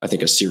 I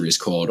think, a series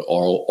called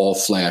All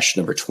Flash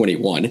number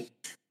 21.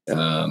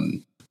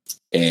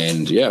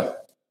 And yeah,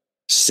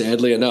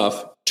 sadly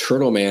enough,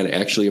 Turtle Man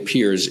actually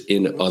appears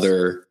in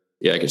other.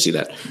 Yeah, I can see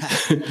that.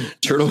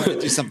 Turtle Man.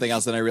 Do something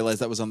else, and I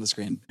realized that was on the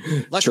screen.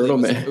 Luckily, Turtle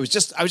Man. I was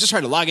just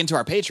trying to log into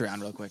our Patreon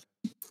real quick.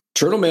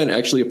 Turtle Man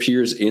actually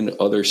appears in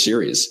other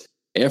series.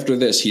 After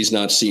this, he's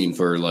not seen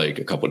for like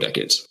a couple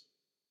decades.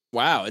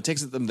 Wow, it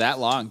takes them that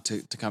long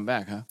to come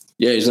back, huh?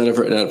 Yeah, he's not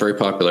very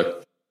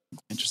popular.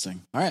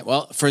 Interesting. All right,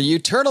 well, for you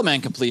Turtle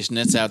Man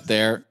completionists out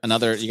there,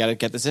 you got to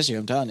get this issue.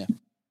 I'm telling you.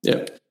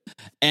 Yeah.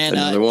 And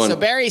so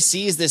Barry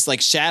sees this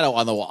like shadow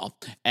on the wall,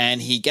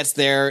 and he gets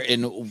there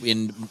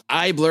in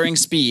eye blurring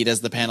speed,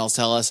 as the panels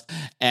tell us,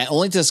 and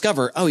only to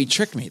discover, oh, he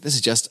tricked me. This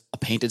is just a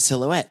painted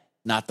silhouette,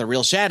 not the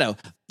real shadow.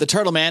 The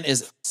Turtle Man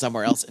is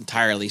somewhere else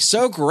entirely.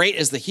 So great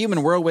is the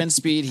human whirlwind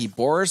speed, he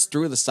bores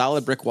through the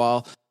solid brick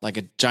wall like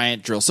a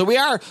giant drill. So we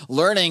are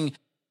learning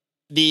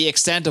the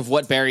extent of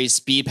what Barry's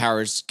speed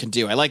powers can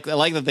do. I like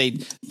that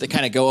they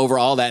kind of go over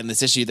all that in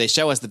this issue. They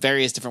show us the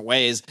various different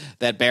ways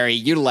that Barry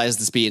utilizes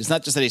the speed. It's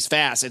not just that he's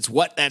fast, it's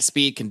what that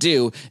speed can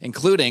do,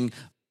 including,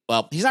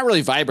 well, he's not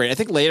really vibrating. I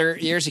think later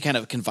years he kind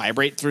of can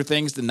vibrate through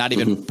things and not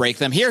even break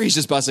them. Here he's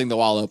just busting the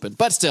wall open.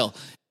 But still,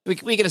 we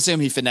can assume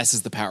he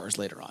finesses the powers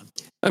later on.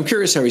 I'm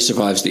curious how he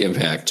survives the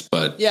impact,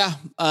 but yeah,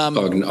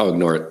 I'll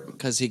ignore it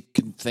because he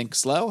can think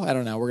slow. I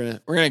don't know. We're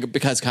gonna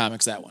because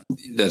comics that one.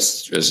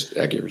 That's just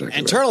accurate.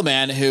 And Turtle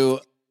Man, who,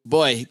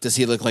 boy, does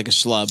he look like a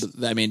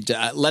schlub. I mean,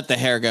 let the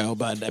hair go,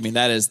 but I mean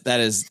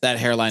that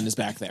hairline is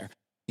back there.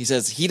 He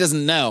says he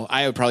doesn't know.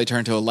 I would probably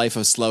turn to a life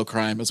of slow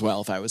crime as well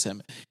if I was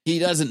him. He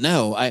doesn't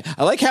know. I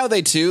like how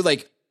they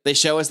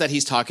show us that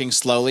he's talking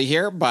slowly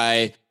here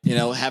by,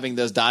 having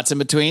those dots in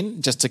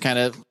between, just to kind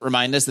of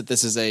remind us that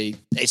this is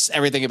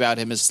everything about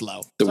him is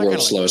slow. The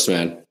world's slowest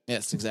man.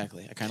 Yes,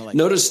 exactly. I kind of like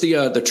Notice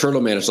the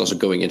Turtle Man is also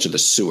going into the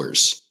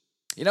sewers.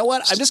 You know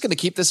what? I'm just going to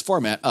keep this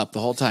format up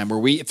the whole time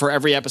for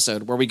every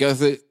episode where we go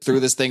through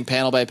this thing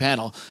panel by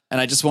panel.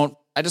 And I just won't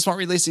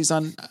release these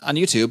on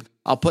YouTube.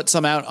 I'll put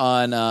some out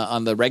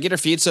on the regular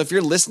feed. So if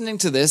you're listening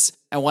to this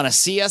and want to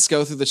see us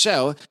go through the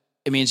show,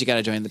 it means you got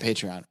to join the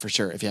Patreon for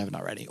sure if you haven't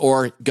already,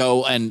 or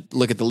go and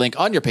look at the link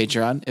on your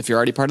Patreon if you're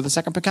already part of the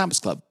Second Print Comics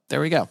Club. There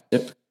we go.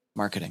 Yep.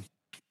 Marketing.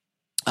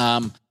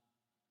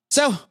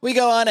 So we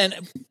go on, and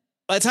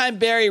by the time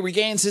Barry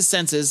regains his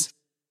senses,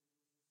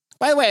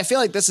 by the way, I feel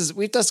like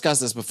we've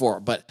discussed this before,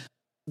 but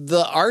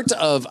the art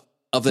of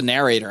the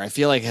narrator, I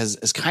feel like has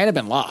kind of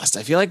been lost.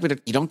 I feel like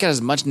you don't get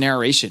as much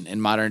narration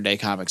in modern day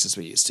comics as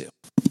we used to.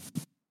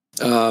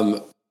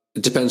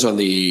 It depends on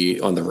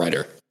the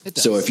writer.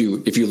 So if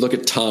you look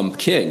at Tom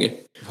King,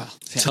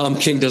 Tom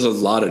King does a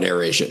lot of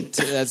narration.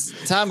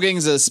 Tom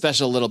King's a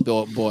special little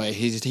boy.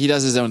 He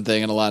does his own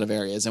thing in a lot of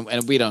areas,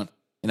 and we don't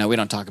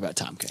talk about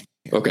Tom King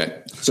here.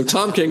 Okay, so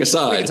Tom King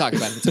aside, we can talk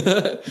about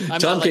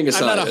it. King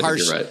aside, I'm not a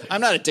harsh. Right. I'm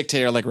not a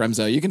dictator like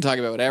Remzo. You can talk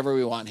about whatever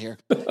we want here.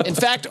 In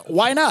fact,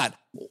 why not?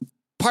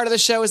 Part of the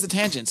show is the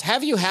tangents.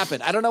 Have you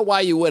happened? I don't know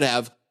why you would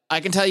have. I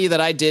can tell you that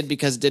I did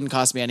because it didn't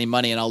cost me any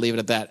money, and I'll leave it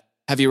at that.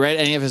 Have you read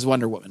any of his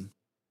Wonder Woman?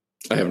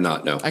 I have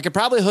not, no. I could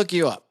probably hook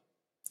you up.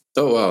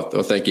 Oh, wow.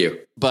 Oh, thank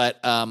you. But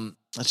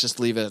let's just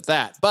leave it at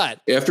that.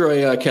 But after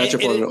I catch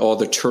up on all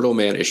the Turtle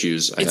Man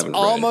issues, I haven't read. It's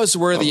almost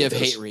worthy of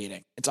hate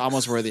reading. It's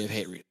almost worthy of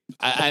hate reading.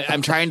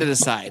 I'm trying to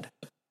decide.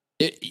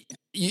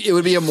 It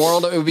would be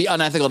immoral. It would be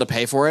unethical to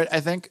pay for it, I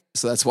think.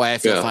 So that's why I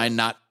feel fine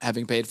not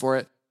having paid for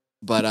it.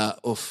 But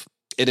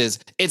it is.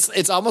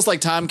 It's almost like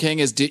Tom King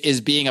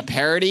is being a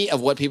parody of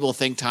what people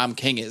think Tom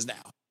King is now.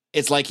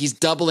 It's like he's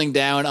doubling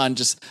down on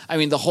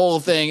the whole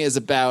thing is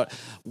about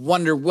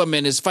Wonder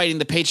Woman is fighting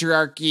the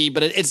patriarchy,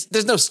 but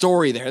there's no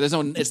story there.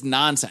 It's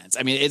nonsense.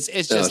 I mean, it's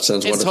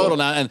total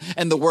nonsense.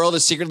 And the world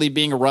is secretly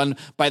being run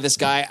by this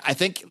guy. I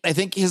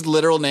think his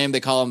literal name, they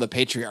call him the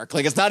Patriarch.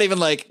 Like, it's not even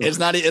like,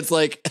 it's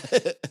like,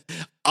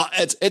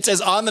 it's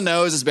as on the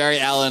nose as Barry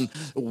Allen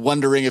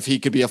wondering if he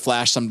could be a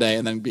Flash someday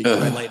and then be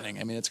by lightning.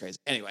 I mean, it's crazy.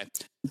 Anyway,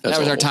 that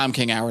was our Tom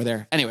King hour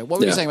there. Anyway, what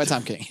were you saying about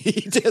Tom King?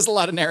 He does a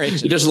lot of narration.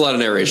 He does a lot of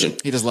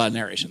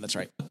narration. That's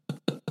right.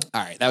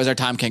 All right, that was our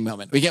Tom King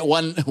moment. We get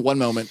one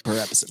moment per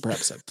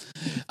episode.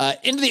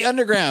 Into the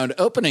Underground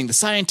opening. The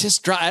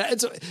scientist.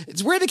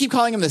 It's weird they keep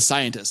calling him the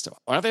scientist.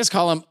 Why don't they just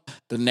call him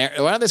why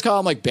don't they just call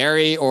him like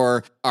Barry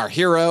or our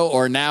hero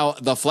or now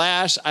the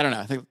Flash? I don't know.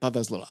 I thought that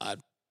was a little odd.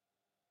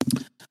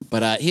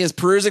 But he is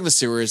perusing the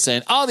sewers,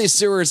 saying, all these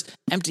sewers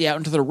empty out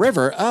into the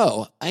river.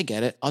 Oh, I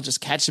get it. I'll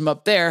just catch him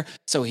up there.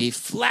 So he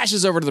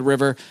flashes over to the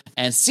river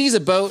and sees a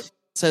boat,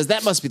 says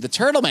that must be the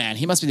Turtle Man.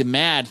 He must be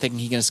mad, thinking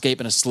he can escape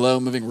in a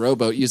slow-moving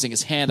rowboat using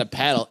his hand to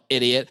paddle,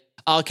 idiot.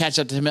 I'll catch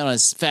up to him on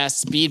his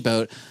fast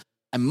speedboat.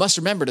 I must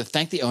remember to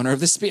thank the owner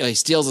of the speedboat. He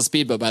steals a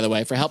speedboat, by the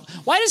way, for help.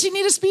 Why does he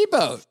need a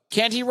speedboat?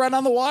 Can't he run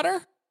on the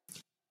water?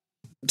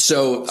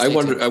 So I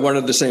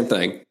wondered the same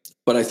thing.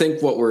 But I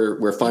think what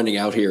we're finding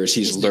out here is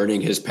he's learning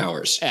his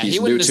powers. Yeah,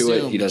 he's new to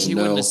it. He doesn't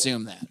know. He wouldn't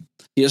assume that.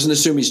 He doesn't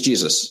assume he's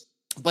Jesus.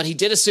 But he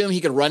did assume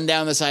he could run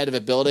down the side of a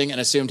building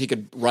and assumed he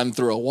could run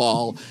through a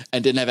wall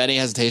and didn't have any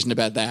hesitation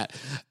about that.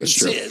 That's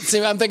true.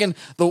 See, I'm thinking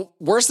the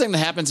worst thing that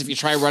happens if you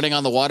try running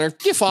on the water,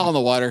 you fall in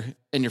the water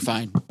and you're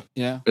fine.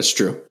 You know? That's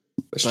true.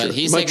 That's but true.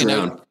 He's taking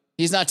note.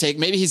 He's not taking.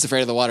 Maybe he's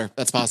afraid of the water.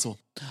 That's possible.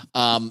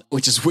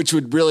 Which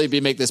would really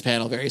make this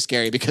panel very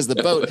scary because the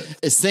boat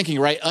is sinking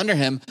right under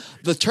him.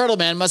 The Turtle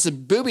Man must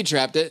have booby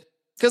trapped it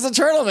because the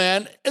Turtle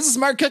Man is a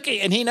smart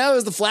cookie and he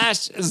knows the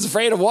Flash is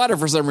afraid of water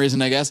for some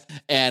reason, I guess,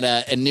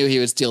 and knew he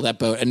would steal that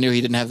boat and knew he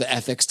didn't have the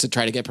ethics to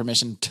try to get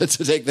permission to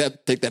take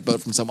that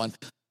boat from someone.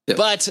 Yep.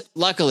 But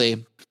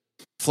luckily,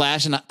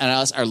 Flash and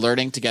us are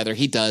learning together.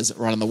 He does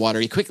run on the water.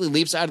 He quickly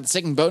leaps out of the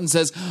sinking boat and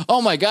says,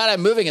 "Oh my God,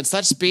 I'm moving at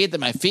such speed that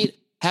my feet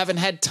haven't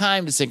had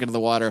time to sink into the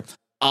water.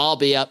 It'll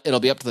be up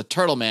to the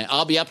Turtle Man.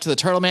 I'll be up to the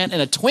Turtle Man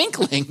in a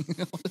twinkling."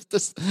 What is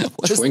this?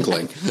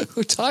 Twinkling.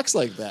 Who talks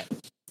like that?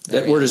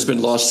 That word has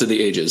been lost to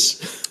the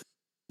ages.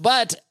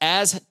 But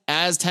as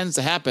tends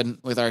to happen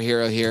with our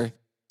hero here,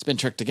 it's been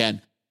tricked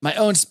again. My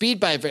own speed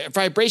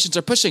vibrations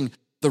are pushing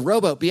the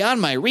rowboat beyond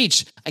my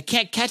reach. I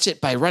can't catch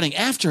it by running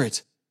after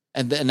it.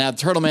 And now the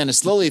Turtle Man is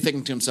slowly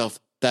thinking to himself,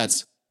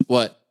 that's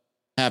what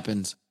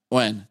happens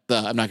when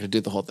I'm not going to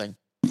do the whole thing.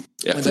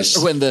 Yeah,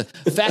 when the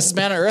fastest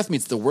man on Earth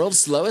meets the world's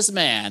slowest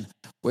man,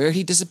 where'd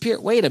he disappear?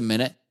 Wait a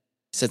minute.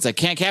 Since I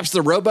can't capture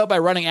the rowboat by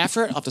running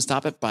after it, I'll have to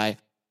stop it by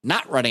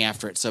not running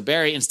after it. So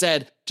Barry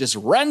instead just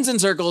runs in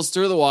circles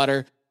through the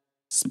water,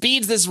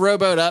 speeds this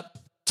rowboat up,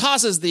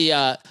 tosses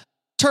the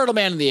Turtle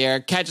Man in the air,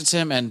 catches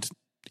him, and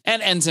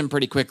ends him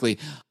pretty quickly.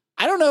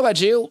 I don't know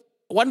about you.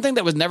 One thing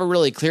that was never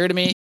really clear to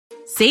me.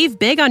 Save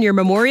big on your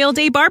Memorial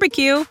Day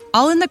barbecue,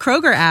 all in the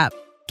Kroger app.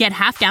 Get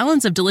half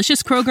gallons of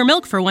delicious Kroger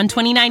milk for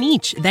 $1.29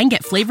 each. Then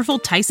get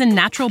flavorful Tyson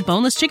natural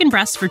boneless chicken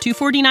breasts for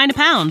 $2.49 a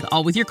pound,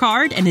 all with your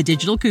card and a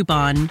digital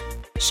coupon.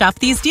 Shop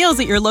these deals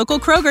at your local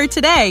Kroger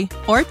today,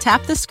 or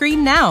tap the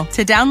screen now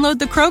to download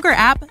the Kroger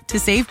app to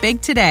save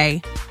big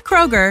today.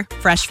 Kroger,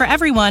 fresh for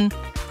everyone.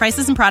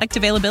 Prices and product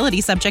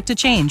availability subject to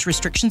change.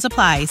 Restrictions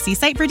apply. See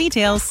site for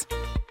details.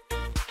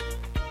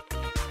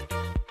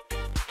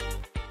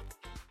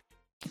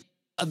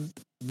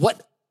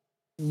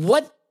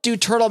 What do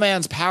Turtle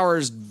Man's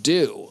powers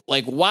do?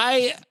 Like,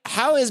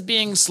 how is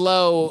being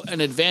slow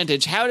an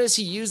advantage? How does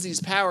he use these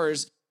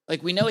powers?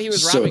 Like, we know he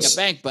was robbing a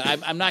bank, but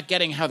I'm not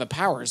getting how the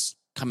powers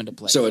come into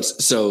play.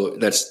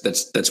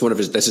 That's one of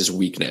his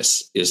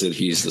weakness is that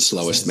he's the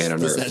slowest man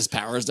on Earth. His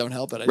powers don't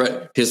help it.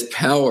 Right. His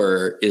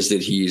power is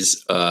that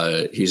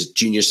he's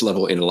genius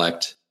level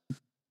intellect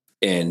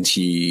and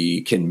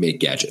he can make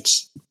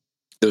gadgets.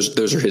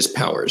 Those are his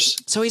powers.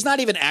 So he's not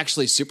even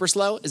actually super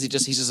slow. He's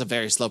just a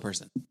very slow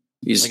person.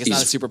 It's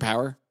not a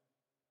superpower.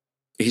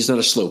 He's not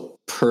a slow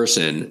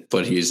person,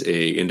 but he's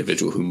a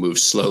individual who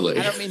moves slowly.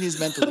 I don't mean he's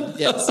mentally.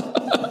 Yes.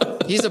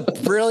 He's a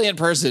brilliant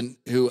person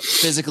who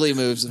physically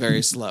moves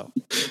very slow.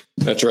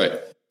 That's right.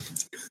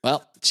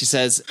 Well, she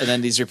says, and then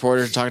these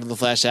reporters are talking to the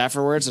Flash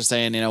afterwards. They're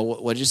saying,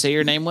 what did you say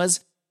your name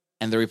was?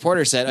 And the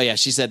reporter said,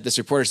 this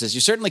reporter says,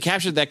 you certainly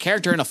captured that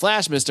character in a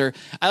flash, mister.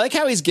 I like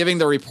how he's giving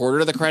the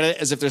reporter the credit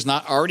as if there's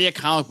not already a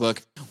comic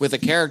book with a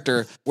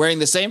character wearing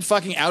the same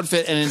fucking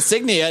outfit and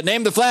insignia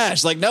named the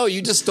Flash. Like, no,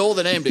 you just stole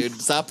the name, dude.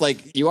 Stop.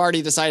 Like, you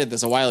already decided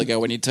this a while ago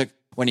when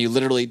you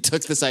literally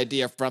took this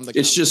idea from the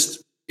comic.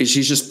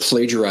 She's just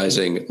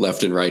plagiarizing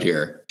left and right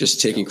here, just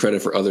taking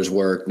credit for others'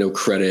 work, no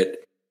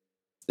credit.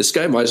 This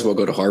guy might as well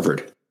go to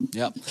Harvard.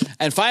 Yep.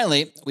 And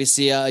finally, we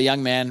see a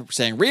young man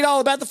saying, "Read all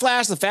about the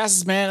Flash, the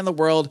fastest man in the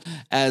world."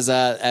 As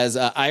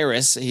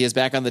Iris, he is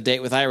back on the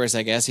date with Iris.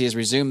 I guess he has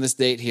resumed this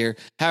date here.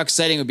 How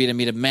exciting it would be to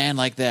meet a man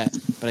like that.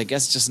 But I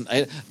guess it's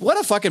just what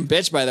a fucking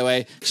bitch. By the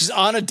way, she's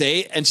on a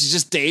date and she's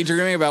just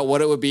daydreaming about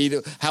what it would be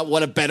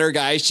what a better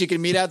guy she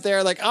could meet out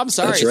there. Like, I'm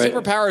sorry, right.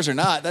 Superpowers or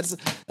not,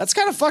 that's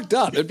kind of fucked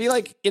up. It'd be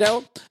like,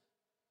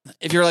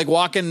 if you're like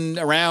walking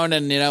around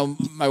and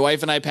my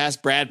wife and I pass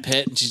Brad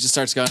Pitt and she just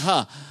starts going,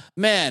 "Huh.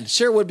 Man,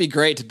 sure would be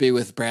great to be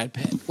with Brad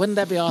Pitt. Wouldn't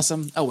that be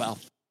awesome?" Oh, well.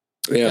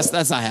 Yeah.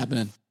 That's not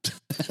happening.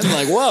 I'm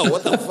like, whoa,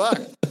 what the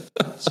fuck?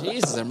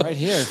 Jesus, I'm right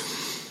here.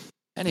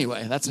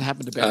 Anyway, that's what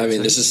happened to Barry. I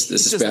mean, this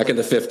is back in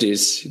the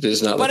 50s. It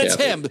does not look But it's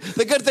happy. him.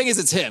 The good thing is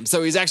it's him.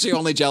 So he's actually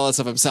only jealous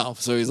of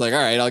himself. So he's like, all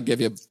right, I'll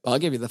give you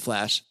the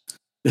Flash.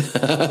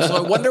 So I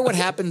wonder what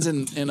happens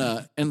in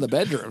the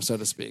bedroom, so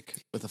to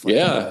speak, with the Flash.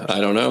 Yeah, I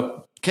don't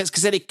know.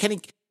 Because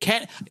he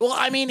can't. Well,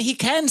 I mean, he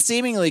can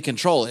seemingly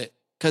control it.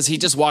 Because he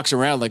just walks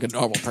around like a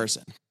normal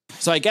person.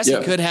 So I guess he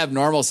could have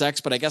normal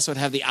sex, but I guess would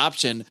have the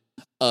option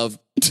of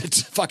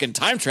fucking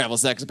time travel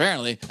sex,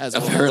 apparently.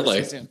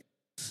 Apparently.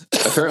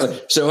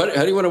 So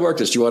how do you want to work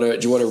this? Do you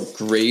want to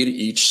grade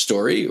each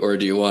story, or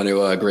do you want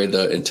to grade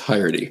the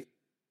entirety?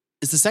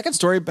 Is the second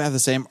story have the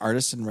same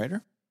artist and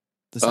writer?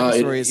 The second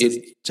story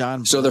is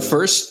John. So the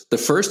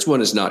first one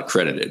is not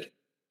credited.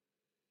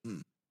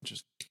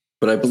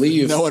 But I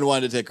believe no one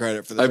wanted to take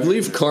credit for this. I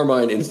believe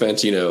Carmine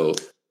Infantino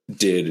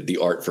did the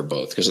art for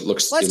both because it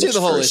looks. Let's do the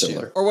whole issue.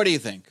 Similar. Or what do you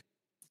think?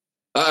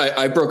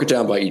 I broke it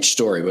down by each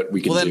story, but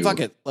we can. Well, then fuck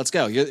it. Let's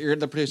go. You're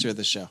the producer of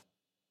this show.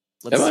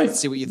 Let's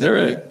see what you think.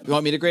 Right. You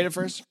want me to grade it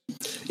first?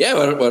 Yeah.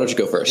 Why don't you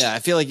go first? Yeah, I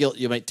feel like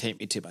you might taint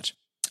me too much.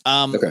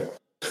 Okay.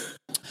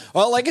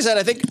 Well, like I said,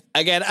 I think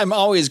again, I'm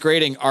always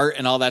grading art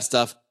and all that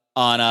stuff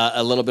on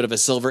a little bit of a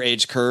Silver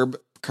Age curve.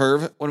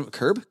 Curve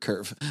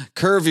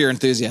your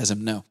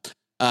enthusiasm. No,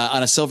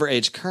 on a Silver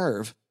Age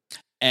curve,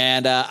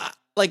 and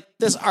like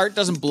this art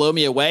doesn't blow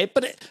me away,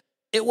 but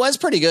it was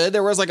pretty good.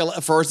 There was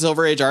for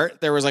Silver Age art,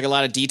 there was like a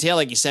lot of detail,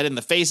 like you said, in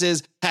the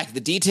faces. Heck, the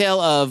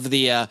detail of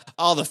the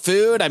all the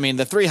food. I mean,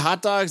 the 3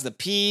 hot dogs, the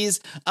peas.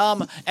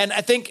 And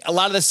I think a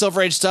lot of the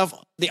Silver Age stuff,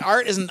 the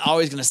art isn't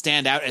always going to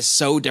stand out as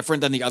so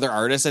different than the other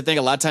artists. I think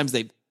a lot of times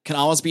they can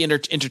almost be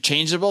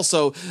interchangeable.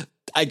 So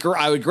I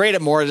would grade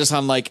it more just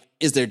on like,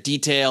 is there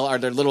detail? Are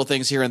there little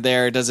things here and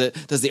there? Does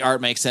the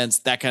art make sense?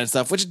 That kind of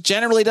stuff, which it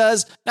generally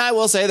does. Now, I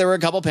will say there were a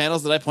couple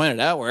panels that I pointed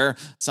out where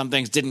some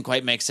things didn't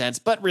quite make sense,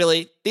 but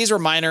really these were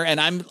minor. And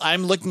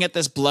I'm looking at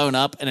this blown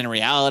up, and in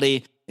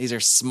reality, these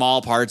are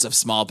small parts of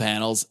small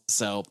panels.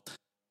 So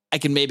I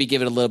can maybe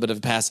give it a little bit of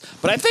a pass.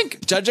 But I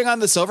think judging on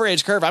the Silver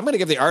Age curve, I'm going to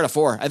give the art a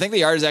 4. I think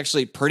the art is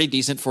actually pretty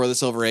decent for the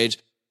Silver Age.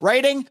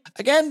 Writing,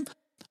 again,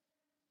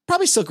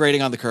 probably still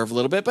grading on the curve a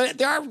little bit,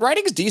 but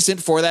writing is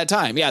decent for that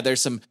time. Yeah,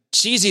 there's some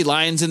cheesy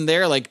lines in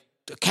there, like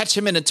catch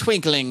him in a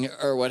twinkling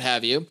or what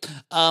have you.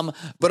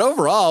 But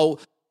overall,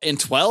 in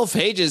 12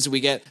 pages,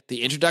 we get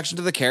the introduction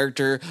to the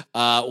character.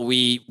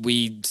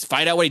 We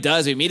find out what he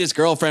does. We meet his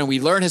girlfriend. We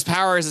learn his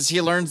powers as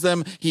he learns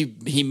them.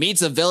 He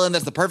meets a villain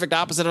that's the perfect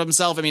opposite of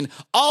himself. I mean,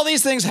 all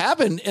these things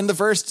happen in the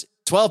first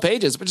 12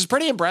 pages, which is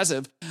pretty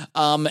impressive.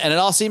 And it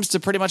all seems to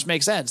pretty much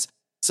make sense.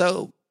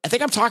 So I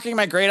think I'm talking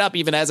my grade up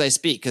even as I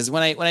speak, because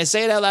when I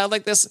say it out loud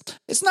like this,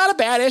 it's not a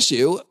bad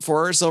issue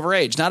for Silver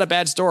Age. Not a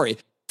bad story.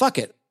 Fuck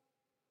it.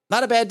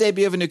 Not a bad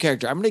debut of a new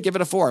character. I'm going to give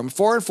it a 4. I'm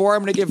 4 and 4.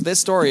 I'm going to give this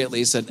story at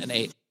least an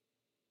 8.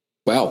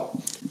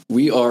 Wow.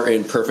 We are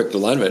in perfect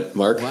alignment,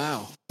 Mark.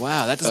 Wow.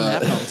 That doesn't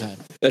happen all the time.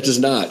 That does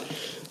not.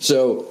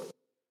 So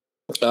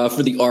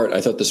for the art,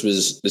 I thought this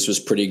was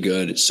pretty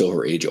good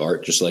Silver Age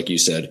art, just like you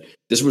said.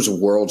 This was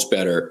worlds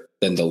better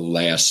than the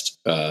last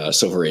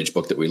Silver Age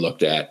book that we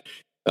looked at.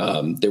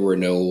 There were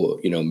no,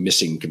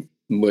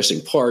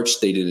 missing parts.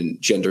 They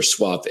didn't gender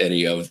swap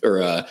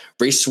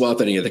race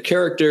swap any of the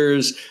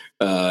characters,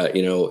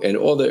 and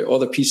all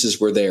the pieces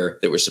were there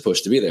that were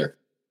supposed to be there.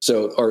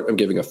 So art, I'm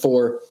giving a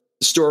 4.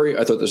 The story,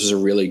 I thought this was a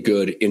really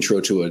good intro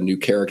to a new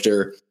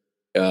character.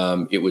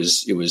 It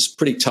was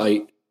pretty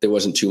tight. There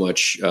wasn't too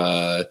much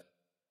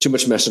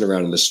messing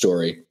around in the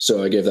story.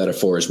 So I gave that a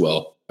 4 as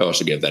well. I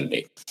also gave that an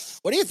 8.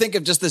 What do you think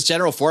of just this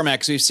general format?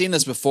 Because we've seen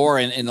this before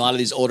in a lot of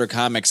these older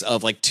comics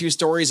of like 2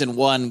 stories in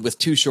one with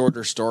 2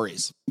 shorter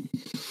stories.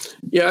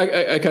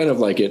 Yeah, I kind of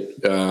like it.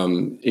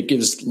 It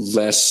gives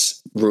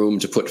less room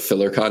to put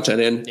filler content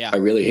in. Yeah. I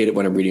really hate it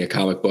when I'm reading a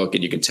comic book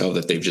and you can tell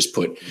that they've just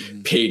put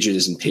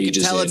pages and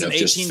pages in of just filler.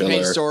 It's an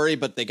 18-page story,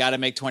 but they got to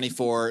make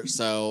 24.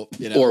 So,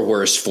 or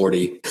worse,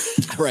 40.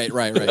 Right.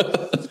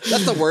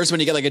 That's the worst when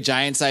you get like a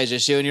giant size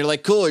issue and you're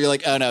like, cool. You're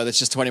like, oh no, that's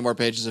just 20 more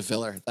pages of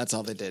filler. That's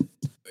all they did.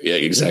 Yeah,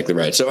 exactly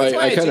right. So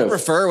I kind of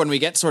prefer when we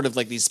get sort of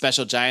like these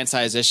special giant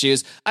size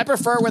issues. I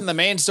prefer when the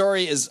main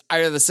story is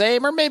either the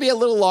same or maybe a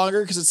little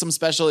longer because it's some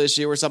special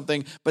issue or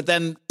something. But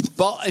then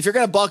if you're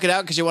going to bulk it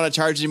out because you want to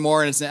charge you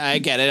more, and I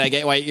get it. I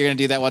get why you're going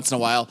to do that once in a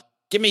while.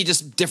 Give me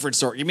just different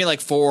story. Give me like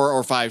 4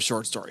 or 5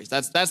 short stories.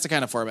 That's the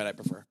kind of format I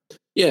prefer.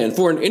 Yeah, and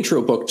for an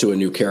intro book to a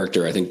new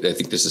character, I think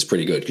this is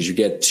pretty good because you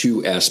get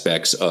two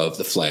aspects of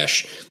the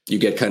Flash. You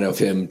get kind of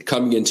him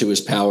coming into his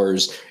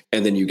powers,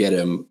 and then you get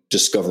him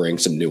discovering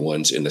some new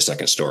ones in the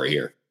second story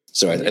here.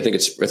 So I think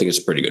it's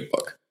a pretty good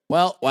book.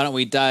 Well, why don't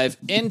we dive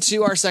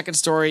into our second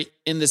story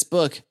in this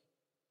book?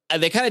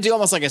 They kind of do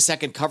almost like a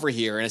second cover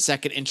here and a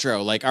second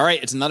intro. Like, all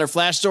right, it's another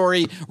Flash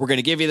story. We're going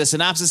to give you the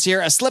synopsis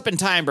here. A slip in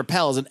time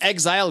propels an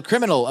exiled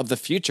criminal of the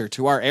future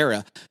to our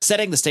era,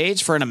 setting the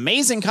stage for an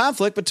amazing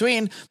conflict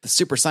between the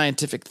super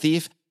scientific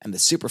thief and the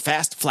super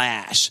fast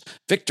Flash.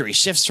 Victory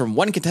shifts from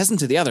one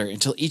contestant to the other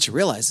until each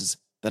realizes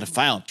that a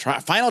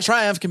final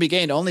triumph can be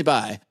gained only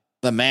by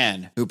the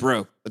man who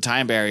broke the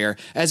time barrier.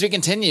 As we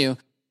continue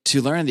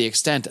to learn the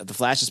extent of the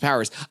Flash's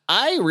powers,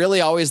 I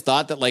really always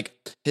thought that like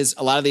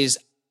a lot of his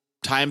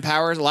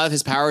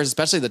powers,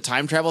 especially the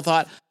time travel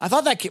I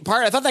thought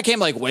that came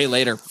like way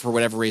later for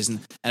whatever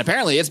reason. And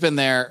apparently it's been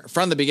there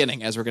from the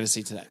beginning, as we're going to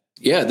see today.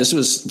 Yeah, this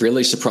was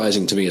really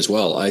surprising to me as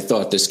well. I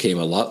thought this came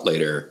a lot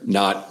later,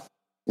 not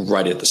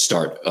right at the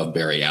start of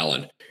Barry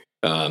Allen.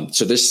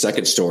 So this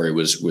second story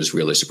was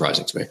really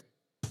surprising to me.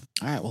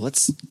 All right, well,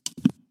 let's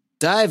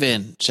dive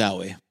in, shall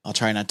we? I'll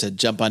try not to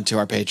jump onto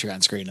our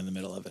Patreon screen in the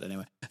middle of it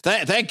anyway.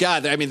 Thank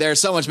God. I mean, there's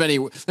so much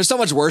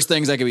worse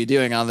things I could be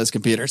doing on this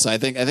computer. So I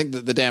think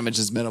that the damage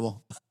is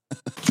minimal.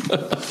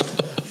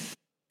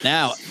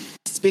 Now,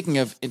 speaking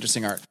of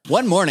interesting art,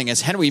 one morning as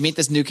Henry meet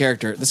this new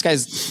character, does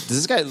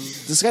this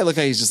guy look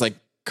like he's just like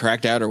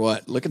cracked out or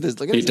what? Look at this.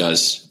 He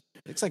does.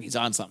 Looks like he's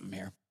on something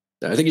here.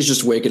 I think he's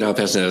just waking up,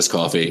 passing out his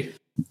coffee.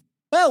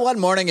 Well, one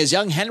morning as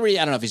young Henry,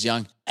 I don't know if he's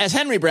young, as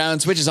Henry Brown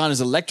switches on his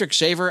electric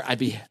shaver,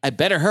 I'd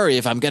better hurry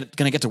if I'm going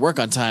to get to work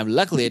on time.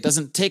 Luckily, it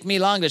doesn't take me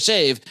long to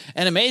shave.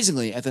 And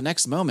amazingly, at the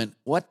next moment,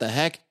 what the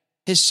heck?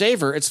 His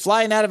shaver, it's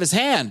flying out of his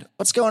hand.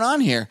 What's going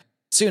on here?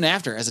 Soon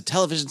after, as a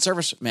television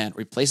serviceman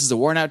replaces a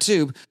worn-out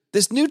tube,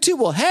 this new tube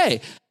will, hey,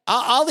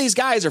 all these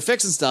guys are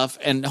fixing stuff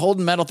and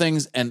holding metal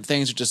things, and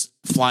things are just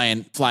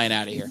flying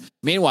out of here.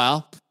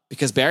 Meanwhile,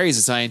 because Barry's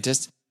a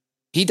scientist,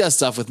 he does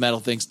stuff with metal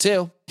things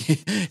too.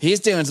 He's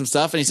doing some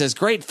stuff, and he says,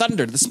 "Great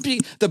thunder!"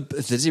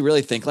 Does he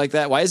really think like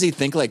that? Why does he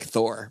think like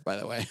Thor? By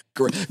the way,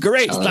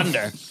 great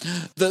thunder.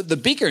 The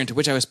beaker into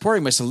which I was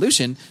pouring my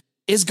solution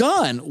is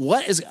gone.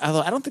 What is?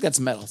 Although I don't think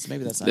that's metal, so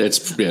maybe that's not.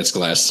 It's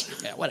glass.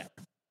 Yeah, whatever.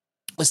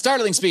 With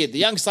startling speed, the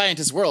young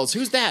scientist whirls.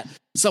 Who's that?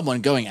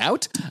 Someone going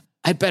out?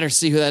 I'd better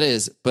see who that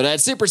is. But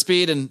at super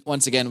speed, and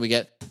once again, we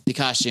get the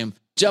costume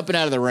jumping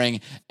out of the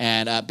ring,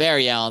 and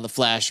Barry Allen, the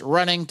Flash,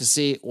 running to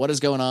see what is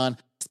going on.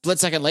 Split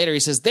second later, he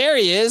says, "There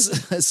he is."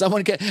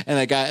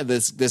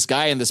 This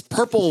guy in this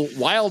purple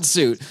wild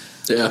suit,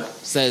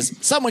 says,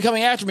 "Someone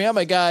coming after me. Oh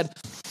my God."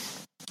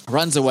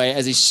 Runs away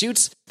as he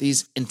shoots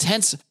these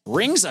intense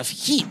rings of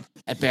heat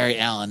at Barry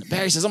Allen.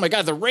 Barry says, "Oh my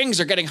God, the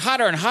rings are getting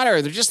hotter and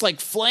hotter. They're just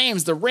like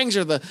flames. The rings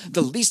are the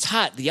least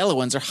hot. The yellow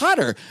ones are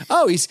hotter."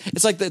 Oh,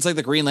 it's like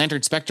the Green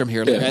Lantern spectrum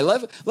here. Like, I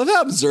love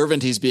how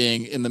observant he's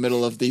being in the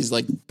middle of these,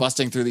 like,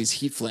 busting through these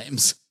heat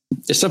flames.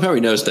 Somehow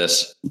he knows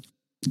this.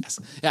 Yes.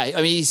 Yeah,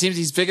 I mean, he seems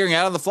he's figuring it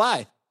out on the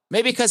fly.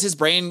 Maybe because his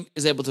brain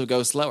is able to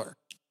go slower.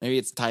 Maybe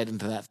it's tied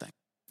into that thing.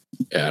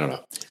 Yeah, I don't know.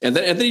 And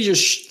then he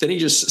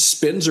just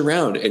spins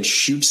around and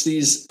shoots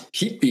these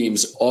heat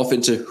beams off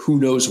into who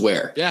knows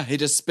where. Yeah, he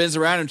just spins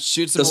around and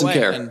shoots them away.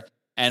 Doesn't care.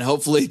 And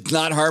hopefully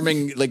not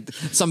harming, like,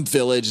 some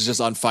village is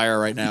just on fire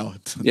right now.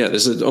 Yeah,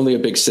 this is only a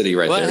big city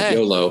right there. Hey,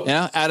 YOLO.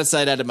 Out of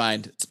sight, out of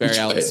mind. It's Barry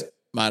Allen's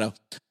motto.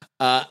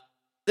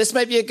 This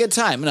might be a good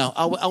time. No,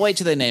 I'll wait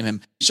till they name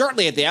him.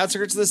 Shortly at the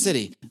outskirts of the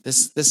city,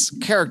 this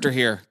character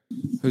here,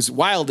 who's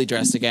wildly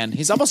dressed again.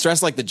 He's almost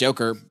dressed like the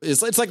Joker.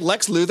 It's like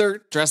Lex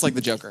Luthor dressed like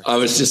the Joker. I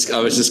was just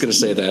going to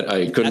say that.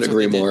 I couldn't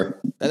agree more.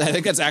 I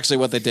think that's actually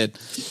what they did.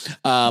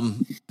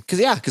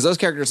 Because those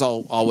characters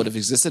all would have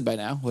existed by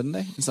now, wouldn't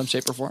they, in some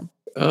shape or form?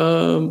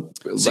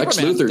 Lex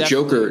Luthor,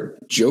 definitely.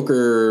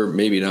 Joker,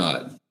 maybe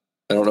not.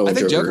 I don't know. I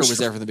think Joker was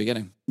there from the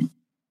beginning.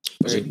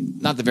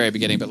 Not the very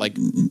beginning, but like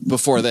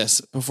before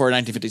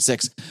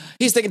 1956.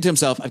 He's thinking to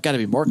himself, "I've got to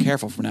be more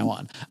careful from now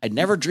on. I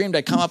never dreamed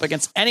I'd come up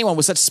against anyone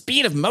with such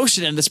speed of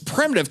motion in this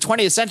primitive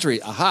 20th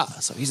century." Aha!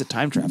 So he's a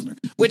time traveler,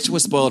 which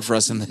was spoiled for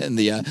us in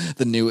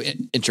the new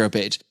intro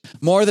page.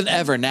 "More than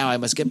ever now, I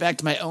must get back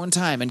to my own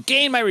time and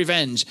gain my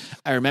revenge.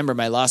 I remember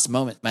my last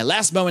moments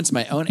in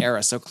my own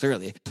era so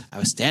clearly. I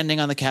was standing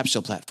on the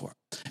capsule platform,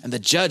 and the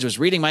judge was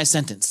reading my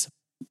sentence.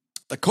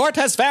 The court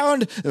has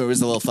found..." There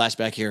was a little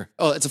flashback here.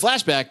 Oh, it's a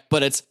flashback,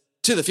 but it's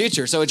to the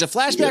future. So it's a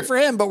flashback for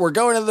him, but we're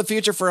going to the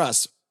future for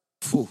us.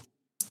 Whew.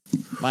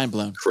 Mind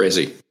blown.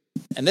 Crazy.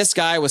 And this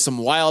guy with some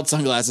wild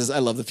sunglasses. I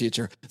love the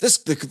future. The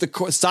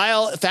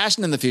style,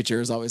 fashion in the future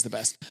is always the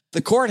best.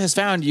 "The court has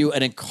found you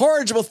an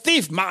incorrigible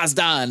thief,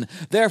 Mazdan.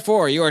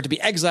 Therefore, you are to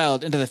be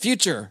exiled into the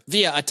future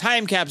via a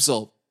time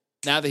capsule."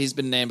 Now that he's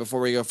been named, before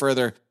we go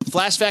further,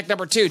 flashback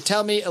number 2.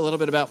 Tell me a little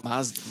bit about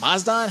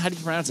Mazdan. How do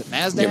you pronounce it?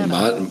 Mazdan?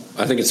 Yeah,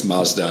 I think it's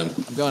Mazdan.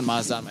 I'm going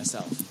Mazdan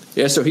myself.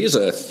 Yeah, so he's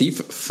a thief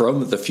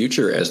from the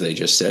future, as they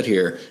just said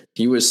here.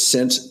 He was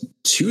sent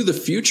to the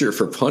future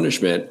for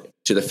punishment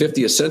to the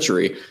 50th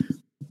century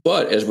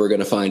But as we're going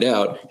to find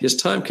out, his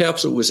time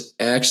capsule was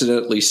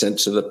accidentally sent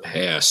to the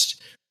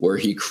past, where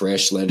he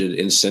crash landed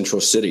in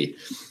Central City.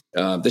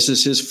 This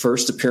is his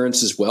first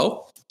appearance as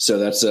well. So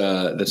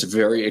that's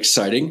very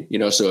exciting.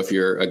 So if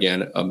you're,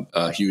 again,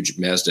 a huge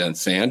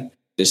Mazdan fan,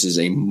 this is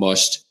a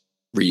must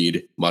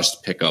read,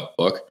 must pick up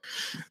book.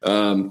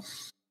 And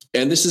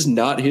this is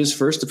not his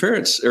first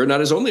appearance, or not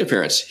his only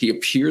appearance. He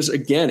appears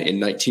again in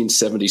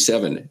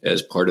 1977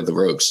 as part of the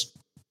Rogues.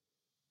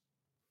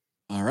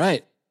 All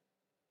right.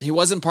 He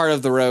wasn't part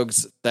of the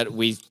Rogues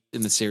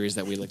in the series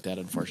that we looked at,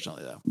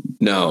 unfortunately, though.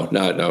 No.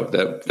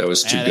 That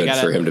was too good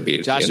for him to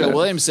be. Joshua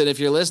Williamson, if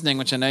you're listening,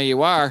 which I know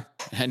you are,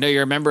 I know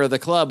you're a member of the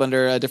club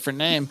under a different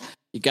name.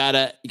 You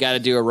gotta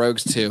do a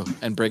Rogues 2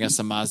 and bring us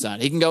some Mazdan.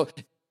 He can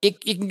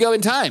go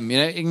in time.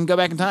 He can go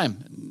back in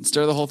time and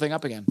stir the whole thing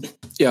up again.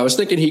 Yeah, I was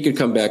thinking he could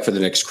come back for the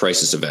next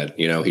Crisis event.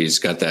 He's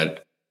got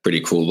that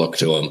pretty cool look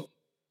to him.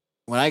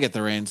 When I get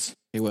the reins,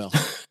 he will.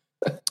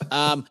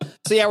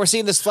 So yeah, we're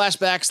seeing this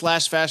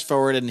flashback / fast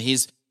forward, and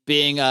he's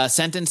being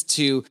sentenced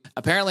to,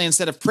 apparently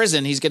instead of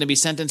prison, he's going to be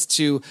sentenced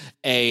to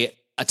a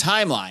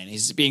timeline.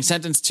 He's being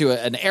sentenced to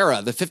an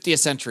era, the 50th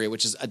century,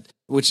 which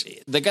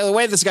the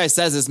way this guy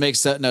says this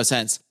makes no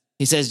sense.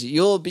 He says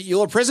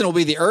your prison will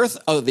be the Earth.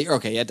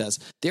 Okay, yeah, it does.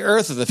 The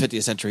Earth of the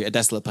 50th century, a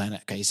desolate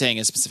planet. Okay, he's saying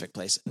a specific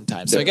place in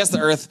time. So I guess the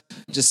Earth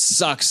just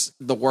sucks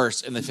the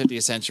worst in the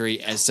 50th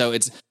century, and so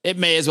it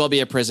may as well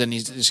be a prison.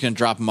 He's just going to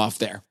drop him off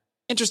there.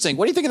 Interesting.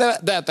 What do you think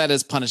of that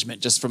as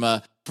punishment, just from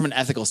an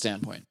ethical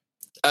standpoint?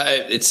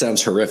 It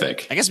sounds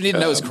horrific. I guess we need to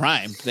know his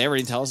crime. Did they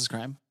already tell us his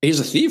crime?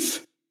 He's a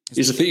thief.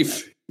 He's a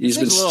thief. He's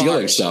been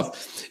stealing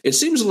stuff. It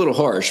seems a little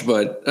harsh,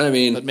 but I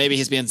mean, but maybe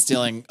he's been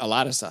stealing a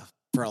lot of stuff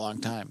for a long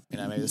time.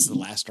 Maybe this is the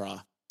last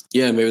straw.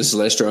 Yeah, maybe this is the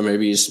last straw.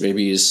 Maybe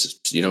he's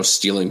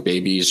stealing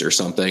babies or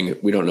something.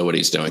 We don't know what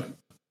he's doing.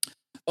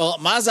 Well,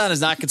 Mazdan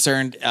is not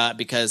concerned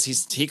because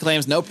he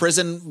claims no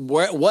prison,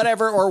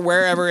 whatever or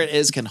wherever it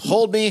is, can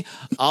hold me.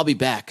 I'll be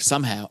back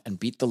somehow and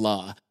beat the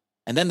law.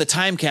 And then the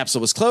time capsule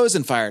was closed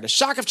and fired. A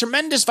shock of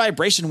tremendous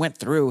vibration went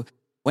through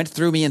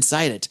me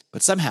inside it.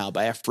 But somehow,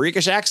 by a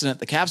freakish accident,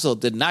 the capsule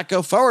did not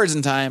go forwards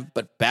in time,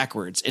 but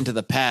backwards into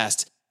the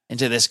past,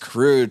 into this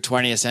crude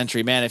 20th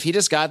century. Man, if he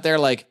just got there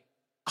like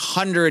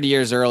 100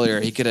 years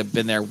earlier, he could have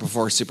been there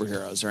before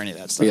superheroes or any of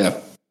that stuff.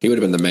 Yeah, he would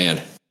have been the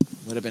man.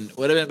 Would have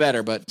been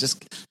better, but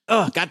just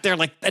got there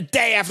like a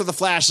day after the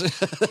Flash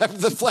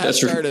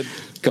started.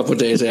 A couple of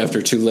days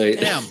after, too late.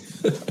 Damn.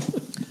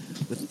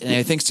 And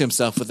he thinks to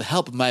himself, with the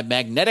help of my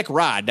magnetic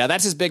rod. Now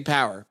that's his big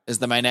power, is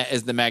the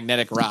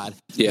magnetic rod.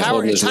 Yeah,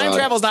 time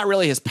travel is not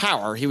really his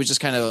power. He was just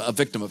kind of a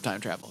victim of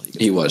time travel.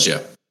 He was, yeah.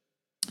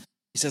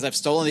 He says, I've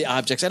stolen the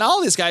objects. And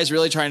all this guy's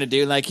really trying to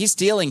do, like he's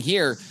stealing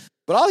here,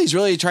 but all he's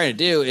really trying to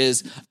do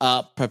is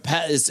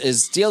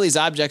steal these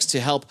objects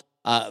to help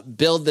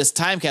build this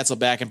time capsule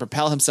back and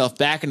propel himself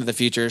back into the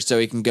future so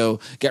he can go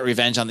get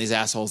revenge on these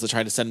assholes that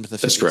tried to send him to the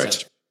 50th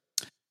century.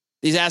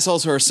 These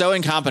assholes who are so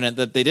incompetent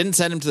that they didn't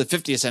send him to the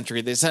 50th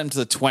century, they sent him to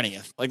the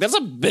 20th. Like,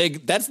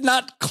 that's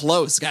not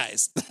close,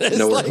 guys.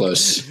 Nowhere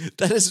close.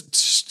 That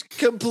is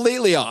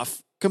completely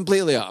off.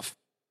 Completely off.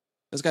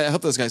 I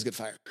hope those guys get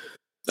fired.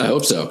 I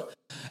hope so.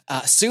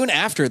 Soon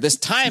after, this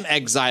time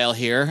exile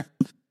here,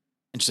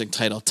 interesting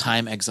title,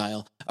 Time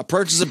Exile,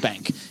 approaches a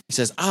bank. He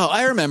says,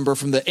 I remember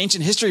from the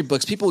ancient history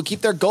books, people would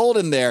keep their gold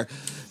in there.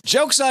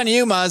 Joke's on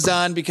you,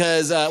 Mazdan,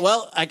 because,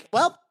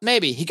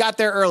 maybe. He got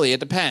there early. It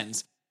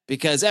depends.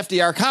 Because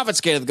FDR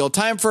confiscated the gold.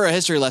 Time for a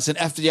history lesson.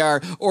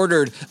 FDR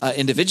ordered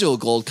individual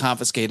gold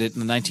confiscated in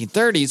the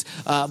 1930s,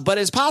 but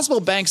it's possible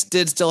banks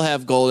did still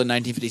have gold in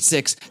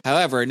 1956.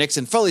 However,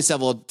 Nixon fully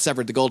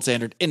severed the gold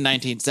standard in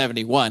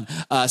 1971.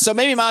 So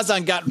maybe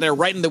Mazdan got there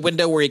right in the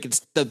window where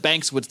the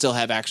banks would still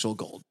have actual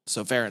gold.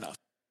 So fair enough.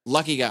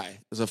 Lucky guy.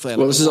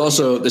 Well, this is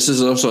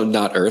also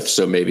not Earth,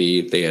 so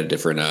maybe they had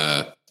different.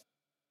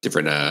 This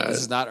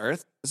is not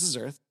Earth. This is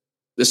Earth.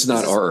 This is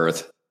not our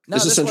Earth. No,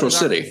 this is Central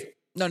City.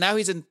 No, now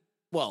he's in.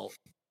 Well,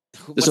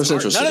 there's no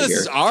Central City here. None of this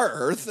is our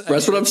Earth.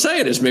 That's what I'm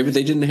saying. Is maybe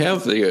they didn't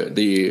have they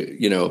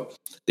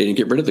didn't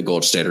get rid of the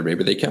gold standard.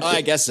 Maybe they kept it.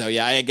 I guess so.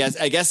 Yeah, I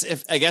guess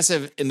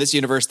if in this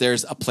universe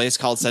there's a place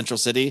called Central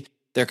City,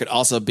 there could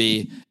also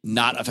be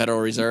not a Federal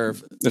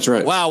Reserve. That's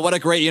right. Wow, what a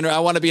great universe! I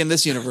want to be in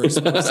this universe.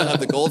 We still have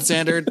the gold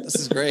standard. This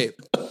is great.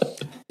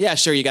 Yeah,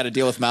 sure. You got to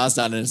deal with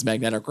Mazdan and his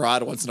magnetic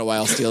rod once in a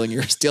while, stealing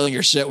your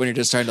shit when you're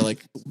just trying to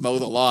like mow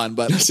the lawn.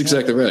 But that's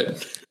exactly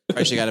right.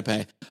 Price you got to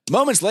pay.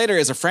 Moments later,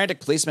 as a frantic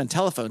policeman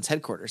telephones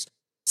headquarters,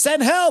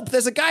 send help!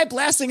 There's a guy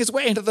blasting his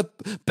way into the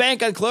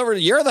bank on Clover.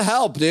 You're the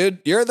help, dude.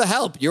 You're the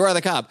help. You are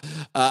the cop.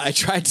 I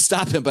tried to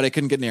stop him, but I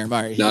couldn't get near him.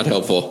 Not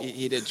helpful.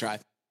 He did try.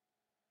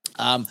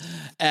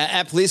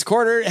 At police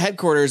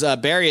headquarters,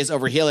 Barry is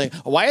overhearing.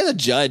 Why is the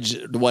judge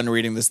the one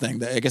reading this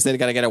thing? I guess they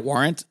got to get a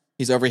warrant.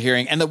 He's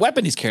overhearing, and the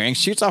weapon he's carrying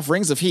shoots off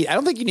rings of heat. I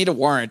don't think you need a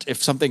warrant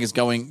if something is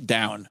going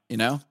down. You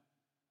know.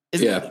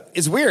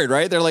 It's weird,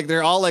 right?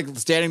 They're all like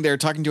standing there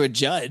talking to a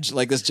judge.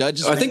 Like this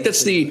judge. I think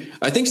that's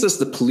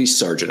the police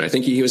sergeant. I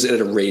think he was at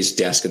a raised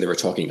desk and they were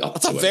talking up.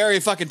 That's to a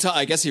very fucking tall.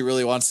 I guess he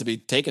really wants to be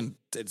taken.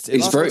 It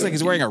looks like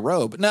he's wearing a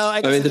robe. No,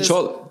 I mean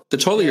the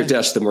taller your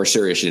desk, the more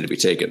serious you need to be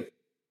taken.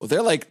 Well,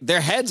 they're like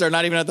their heads are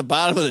not even at the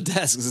bottom of the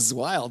desk. This is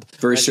wild.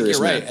 Very serious.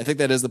 You're right. I think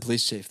that is the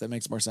police chief. That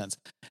makes more sense.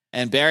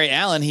 And Barry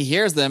Allen, he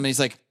hears them and he's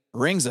like,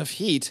 "Rings of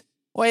Heat.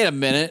 Wait a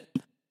minute."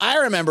 I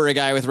remember a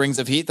guy with Rings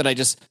of Heat that I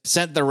just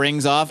sent the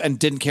rings off and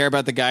didn't care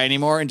about the guy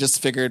anymore and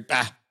just figured,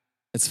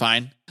 it's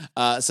fine.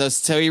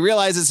 So he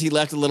realizes he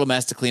left a little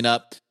mess to clean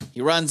up. He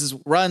runs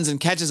and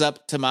catches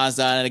up to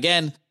Mazdan and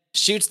again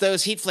shoots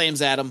those heat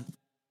flames at him.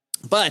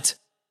 But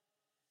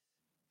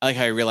I like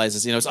how he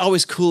realizes, it's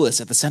always coolest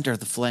at the center of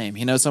the flame.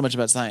 He knows so much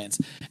about science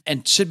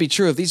and should be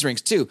true of these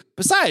rings too.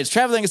 Besides,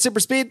 traveling at super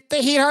speed, the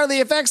heat hardly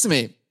affects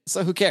me.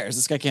 So who cares?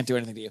 This guy can't do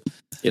anything to you.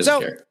 He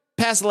doesn't care.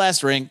 Past the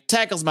last ring,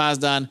 tackles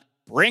Mazdan,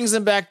 brings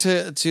him back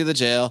to the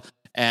jail,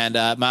 and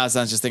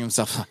Mazdan's just thinking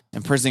to himself,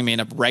 imprisoning me in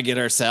a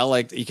regular cell?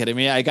 Like, are you kidding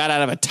me? I got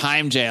out of a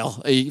time jail.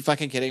 Are you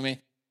fucking kidding me?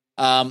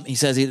 He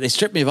says they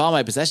stripped me of all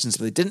my possessions,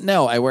 but they didn't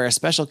know I wear a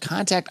special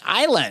contact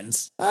eye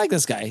lens. I like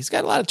this guy. He's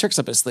got a lot of tricks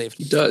up his sleeve.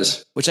 He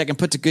does. Which I can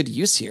put to good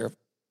use here.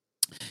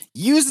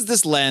 Uses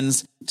this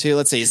lens to,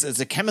 let's say, it's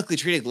a chemically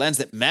treated lens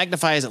that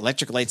magnifies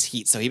electric light's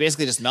heat. So he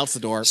basically just melts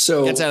the door,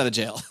 gets out of the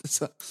jail.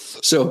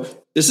 So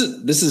this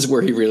is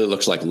where he really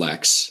looks like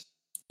Lex.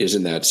 Is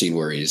in that scene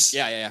where he's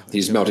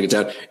melting it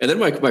down. And then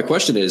my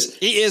question is,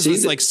 he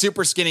is like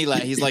super skinny.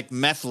 He's like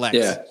meth Lex.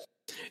 Yeah.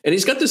 And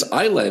he's got this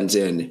eye lens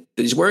in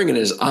that he's wearing in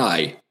his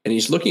eye and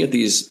he's looking at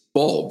these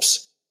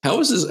bulbs. How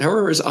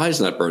are his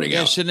eyes not burning out?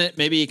 Yeah. Shouldn't it?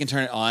 Maybe you can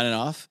turn it on and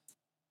off.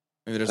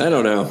 Maybe there's I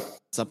don't know.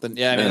 Something.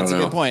 Yeah. I mean, that's a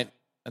good point.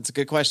 That's a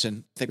good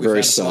question. I think we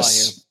very found a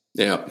sus.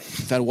 flaw here. Yeah. We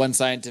found one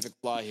scientific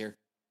flaw here.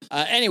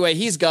 Anyway,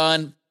 he's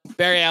gone.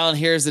 Barry Allen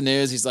hears the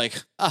news. He's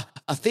like,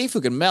 a thief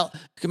who can melt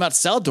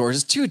cell doors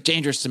is too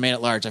dangerous to remain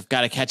at large. I've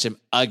got to catch him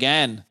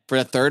again. For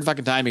the third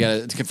fucking time, you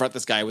got to confront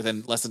this guy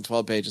within less than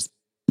 12 pages.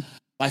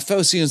 My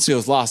foe seems to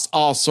have lost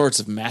all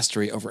sorts of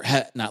mastery over...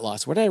 Not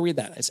lost. Where did I read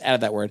that? I just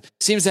added that word.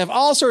 Seems to have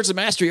all sorts of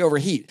mastery over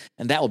heat,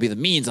 and that will be the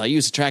means I'll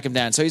use to track him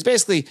down. So he's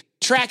basically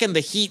tracking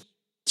the heat,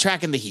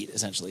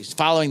 essentially. He's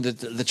following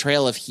the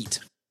trail of heat.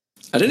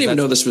 I didn't even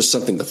know this was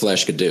something the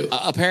Flash could do.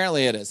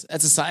 Apparently it is.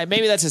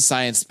 Maybe that's his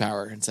science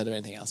power instead of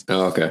anything else.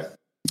 Oh, okay.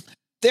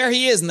 There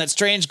he is in that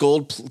strange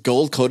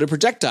gold-coated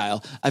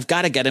projectile. I've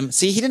got to get him.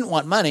 See, he didn't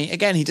want money.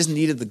 Again, he just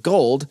needed the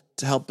gold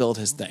to help build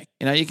his thing.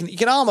 You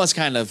can almost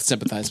kind of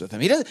sympathize with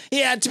him. He does.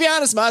 Yeah, to be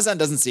honest, Mazdan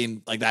doesn't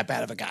seem like that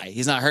bad of a guy.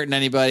 He's not hurting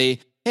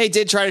anybody. He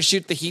did try to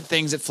shoot the heat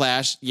things at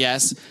Flash,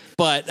 yes.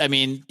 But, I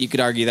mean, you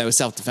could argue that was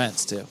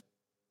self-defense, too.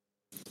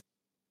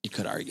 You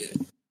could argue it.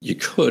 You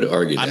could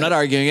argue that. I'm not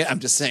arguing it. I'm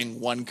just saying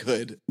one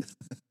could.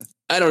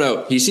 I don't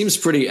know. He seems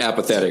pretty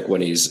apathetic when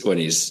he's.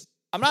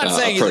 I'm not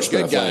saying he's a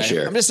good guy.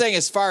 Here. I'm just saying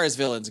as far as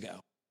villains go,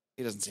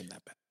 he doesn't seem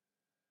that bad.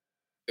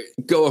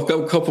 Go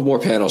a couple more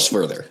panels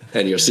further,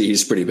 and you'll see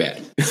he's pretty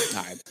bad.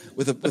 All right.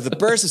 With a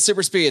burst of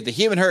super speed, the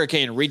human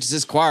hurricane reaches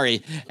his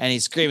quarry, and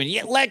he's screaming,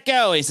 "Yeah, let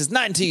go!" And he says,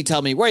 "Not until you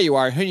tell me where you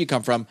are, who you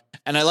come from."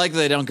 And I like that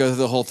they don't go through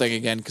the whole thing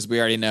again because we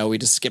already know. We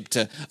just skip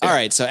to, all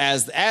right, so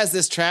as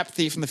this trapped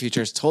thief from the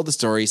future has told the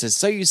story, he says,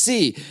 "So you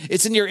see,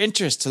 it's in your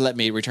interest to let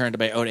me return to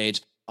my own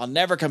age. I'll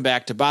never come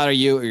back to bother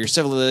you or your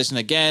civilization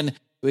again.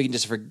 We can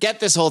just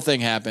forget this whole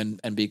thing happened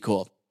and be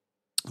cool."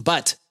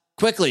 But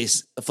quickly,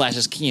 the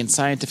Flash's keen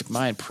scientific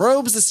mind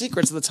probes the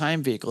secrets of the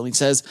time vehicle, and he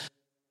says,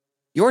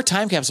 "Your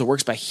time capsule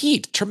works by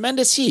heat,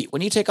 tremendous heat.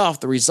 When you take off,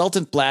 the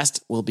resultant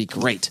blast will be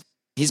great."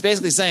 He's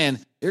basically saying,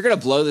 you're going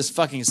to blow this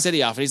fucking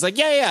city off. And he's like,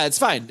 yeah, it's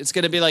fine. It's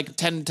going to be like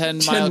 10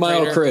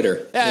 mile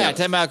crater. Yeah,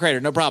 10 mile crater.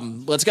 No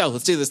problem. Let's go.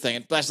 Let's do this thing.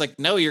 And Flash's like,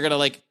 no, you're going to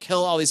like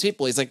kill all these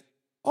people. He's like,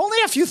 only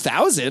a few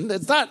thousand.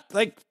 It's not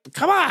like,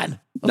 come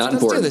on. Let's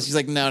do this. He's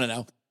like,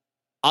 no.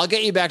 I'll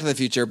get you back to the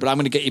future, but I'm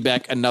going to get you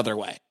back another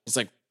way. He's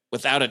like,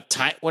 without a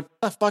time. What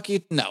the fuck?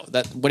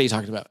 What are you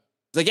talking about?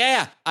 He's like,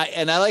 yeah.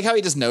 And I like how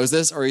he just knows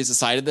this, or he's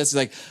decided this. He's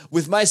like,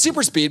 with my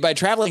super speed, by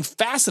traveling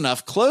fast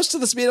enough, close to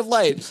the speed of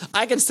light,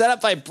 I can set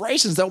up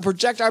vibrations that will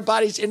project our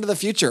bodies into the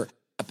future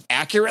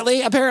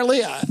accurately,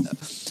 apparently.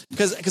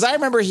 Because I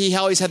remember he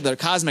always had the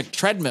cosmic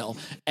treadmill,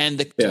 and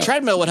the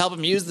treadmill would help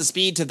him use the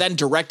speed to then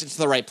direct it to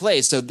the right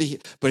place.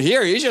 But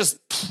here he's just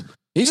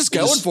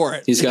going for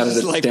it. He's got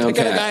it like down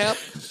picking a guy up.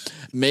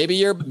 Maybe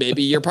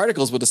your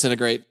particles will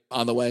disintegrate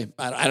on the way.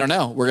 I don't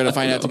know. We're gonna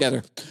find out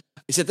together.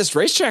 He said, this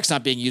racetrack's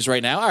not being used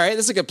right now. All right,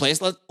 this is a good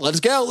place. Let's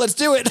go. Let's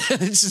do it.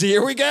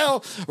 Here we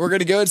go. We're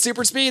going to go at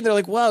super speed. They're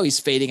like, whoa, he's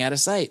fading out of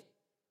sight.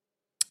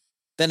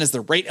 Then as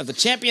the rate of the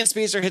champion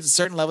speedster hits a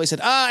certain level, he said,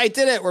 I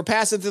did it. We're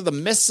passing through the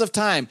mists of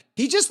time.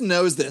 He just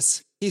knows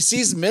this. He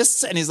sees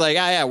mists and he's like,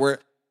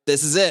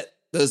 this is it.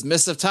 Those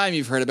mists of time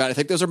you've heard about. I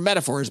think those are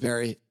metaphors,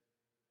 Barry.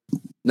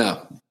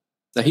 No,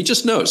 he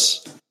just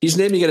knows. He's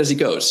naming it as he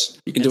goes.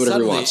 He can do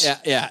whatever he wants.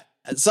 Yeah.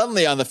 And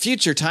suddenly on the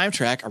future time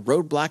track, a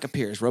roadblock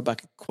appears.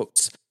 Roadblock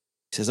quotes.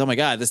 He says, oh my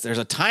God, there's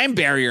a time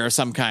barrier of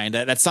some kind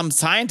that some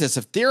scientists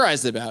have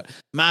theorized about.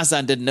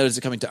 Mazdan didn't notice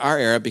it coming to our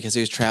era because he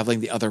was traveling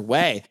the other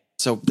way.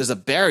 So there's a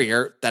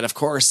barrier that, of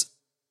course,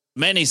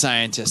 many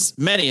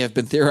have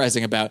been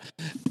theorizing about.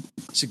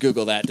 Should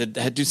Google that.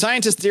 Do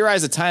scientists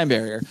theorize a time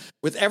barrier?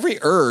 With every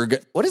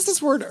erg, what is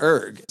this word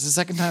erg? It's the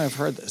second time I've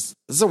heard this.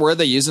 This is a word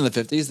they used in the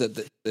 50s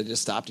that they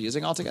just stopped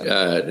using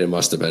altogether. It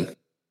must have been.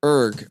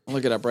 Erg. I'll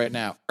look it up right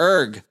now.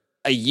 Erg,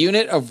 a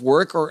unit of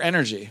work or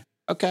energy.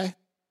 Okay.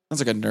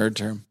 Sounds like a nerd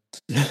term.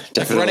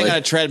 Definitely. Like running on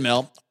a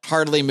treadmill,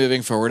 hardly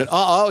moving forward.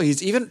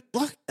 He's even,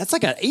 look, that's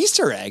like an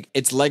Easter egg.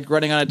 It's like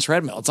running on a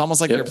treadmill. It's almost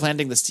like you're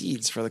planting the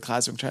seeds for the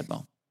classic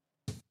treadmill.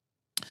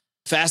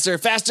 Faster,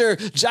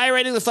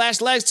 gyrating the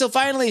Flash legs till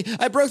finally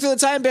I broke through the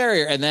time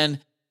barrier. And then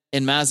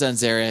in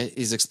Mazdan's area,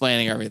 he's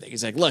explaining everything.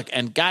 He's like, look,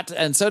 and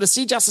so to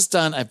see justice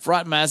done, I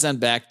brought Mazdan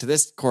back to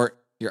this court,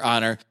 Your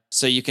Honor,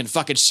 so you can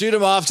fucking shoot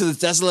him off to the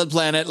desolate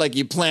planet like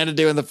you planned to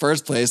do in the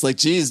first place. Like,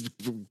 geez,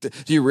 do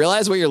you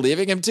realize what you're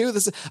leaving him to?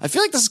 I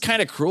feel like this is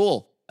kind of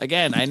cruel.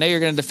 Again, I know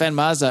you're going to defend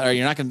Mazdan, or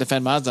you're not going to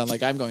defend Mazdan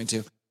like I'm going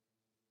to.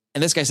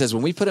 And this guy says,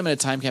 when we put him in a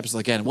time capsule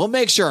again, we'll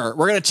make sure,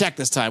 we're going to check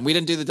this time. We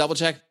didn't do the double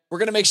check. We're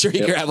going to make sure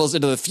he travels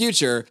into the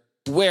future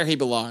where he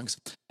belongs.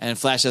 And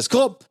Flash says,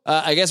 cool,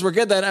 I guess we're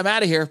good then. I'm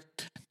out of here.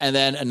 And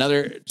then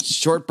another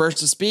short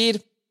burst of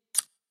speed.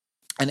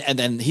 And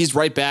then he's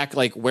right back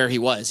like where he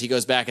was. He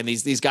goes back, and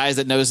these guys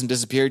that notice him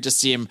disappear just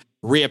see him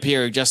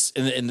reappear just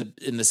in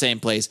the same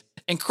place.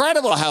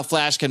 Incredible how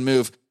Flash can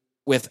move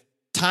with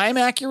time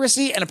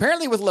accuracy and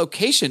apparently with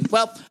location.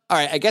 Well, all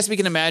right, I guess we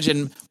can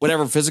imagine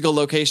whatever physical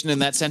location in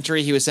that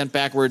century he was sent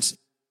backwards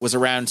was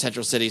around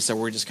Central City, so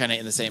we're just kind of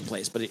in the same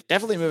place. But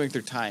definitely moving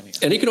through time here.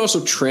 And he can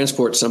also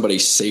transport somebody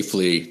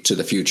safely to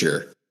the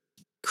future,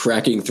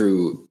 cracking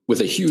through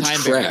with a huge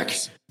crack,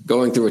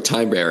 going through a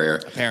time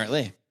barrier.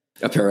 Apparently.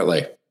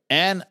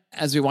 And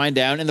as we wind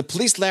down in the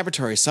police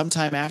laboratory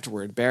sometime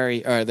afterward,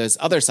 Barry, or this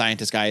other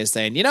scientist guy is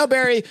saying,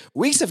 Barry,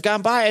 weeks have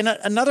gone by and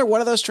another one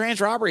of those strange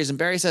robberies. And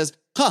Barry says,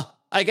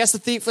 I guess the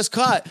thief was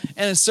caught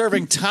and is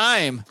serving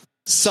time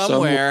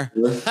somewhere.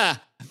 But,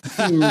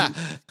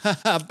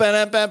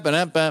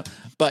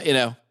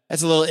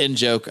 that's a little in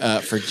joke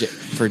for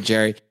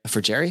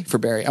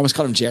Barry. I almost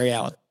called him Jerry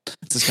Allen.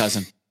 It's his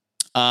cousin.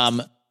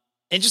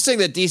 Interesting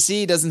that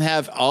DC doesn't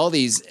have all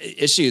these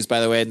issues, by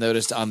the way, I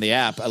noticed on the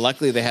app.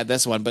 Luckily, they had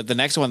this one, but the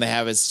next one they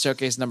have is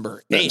Showcase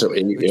number 8,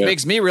 which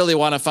makes me really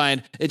want to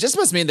find. It just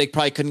must mean they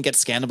probably couldn't get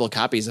scannable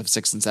copies of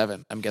 6 and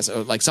 7. I'm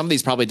guessing like some of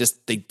these probably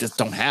they just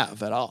don't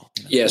have at all.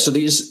 Yeah, so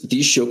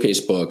these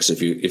Showcase books,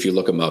 if you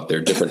look them up,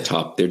 they're different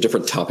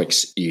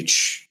topics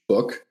each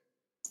book.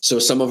 So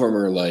some of them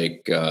are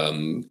like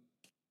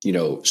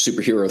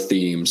superhero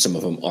themes, some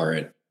of them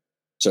aren't.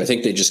 So I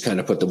think they just kind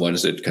of put the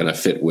ones that kind of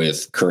fit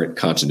with current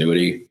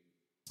continuity,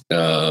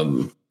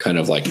 kind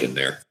of like in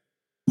there.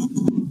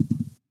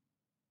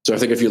 So I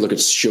think if you look at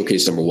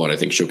Showcase number 1, I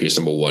think Showcase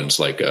number 1's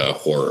like a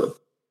horror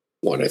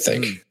one, I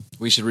think.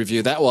 We should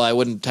review that. Well, I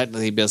wouldn't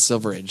technically be a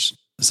Silver Age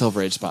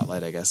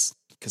spotlight, I guess,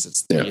 because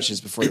it's the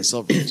issues before the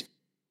Silver Age.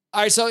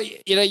 All right, so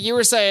you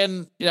were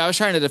saying, I was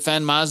trying to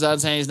defend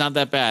Mazdan, saying he's not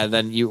that bad.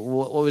 Then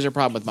what was your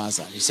problem with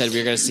Mazdan? You said we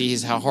were going to see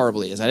how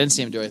horrible he is. I didn't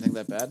see him do anything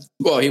that bad.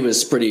 Well, he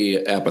was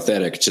pretty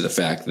apathetic to the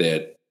fact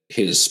that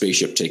his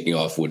spaceship taking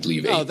off would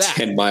leave a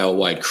 10-mile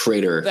wide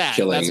crater,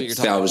 killing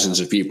thousands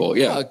of people.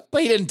 Yeah,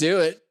 but he didn't do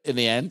it in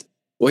the end.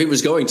 Well, he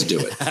was going to do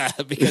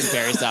it because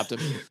Barry stopped him.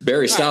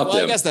 Barry stopped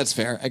him. I guess that's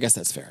fair.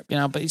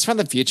 But he's from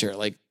the future,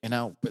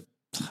 but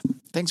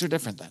things are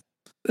different then.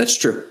 That's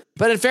true.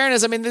 But in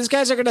fairness, I mean, these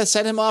guys are going to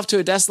send him off to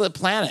a desolate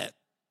planet.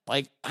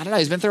 Like, I don't know.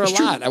 He's been through a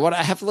lot.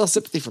 I have a little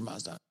sympathy for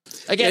Mazdan.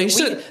 Again,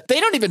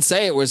 they don't even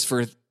say it was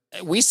for.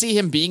 We see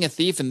him being a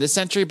thief in this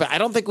century, but I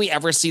don't think we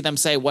ever see them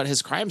say what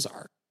his crimes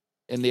are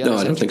in the other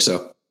century. I don't think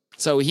so.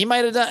 So he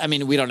might have done. I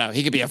mean, we don't know.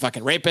 He could be a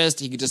fucking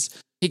rapist. He could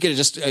have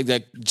just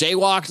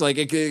jaywalked. Like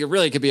it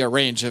really could be a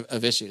range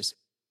of issues.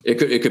 It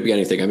could be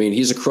anything. I mean,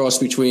 he's a cross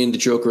between the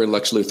Joker and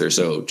Lex Luthor.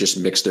 So just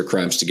mix their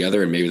crimes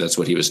together, and maybe that's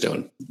what he was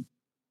doing.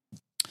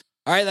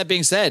 All right. That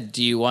being said,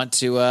 do you want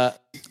to?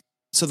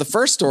 So the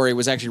first story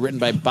was actually written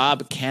by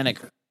Bob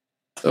Kanigher.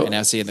 I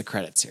now see in the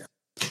credits here.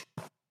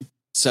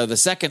 So the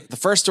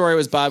first story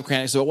was Bob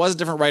Kanigher. So it was a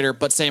different writer,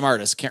 but same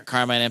artist,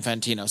 Carmine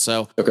Infantino.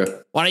 So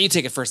why don't you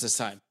take it first this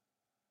time?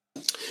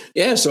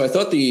 Yeah. So I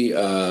thought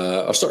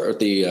I'll start with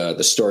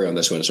the story on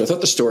this one. So I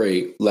thought the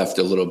story left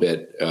a little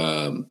bit. There's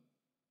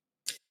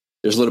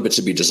a little bit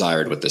to be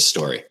desired with this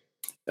story.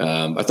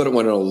 I thought it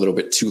went on a little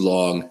bit too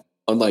long.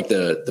 Unlike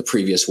the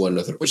previous one,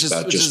 which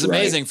is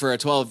amazing for a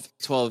 12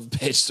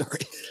 page story.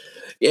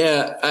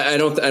 Yeah, I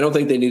don't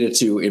think they needed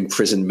to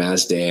imprison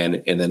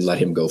Mazdan and then let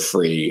him go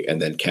free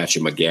and then catch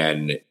him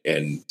again.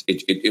 And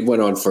it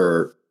went on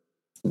for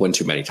one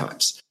too many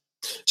times.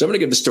 So I'm going to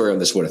give the story on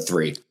this one a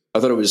 3. I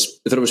thought it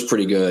was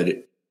pretty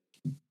good.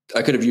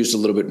 I could have used a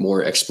little bit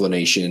more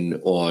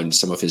explanation on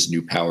some of his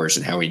new powers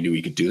and how he knew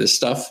he could do this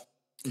stuff.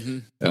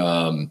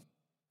 Mm-hmm.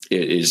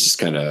 It is just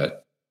kind of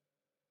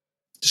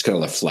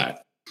left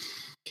flat.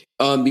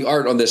 The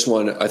art on this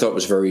one I thought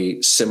was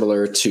very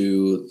similar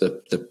to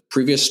the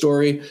previous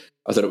story.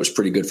 I thought it was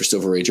pretty good for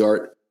Silver Age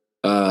art.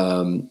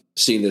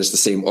 Seeing that it's the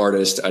same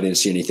artist, I didn't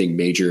see anything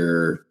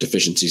major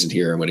deficiencies in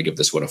here. I'm going to give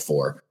this one a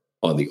 4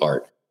 on the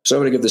art. So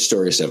I'm going to give this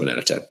story a 7 out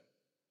of 10.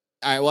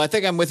 All right. Well, I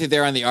think I'm with you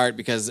there on the art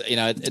because, you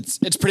know,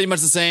 it's pretty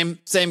much the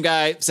same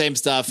guy, same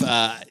stuff.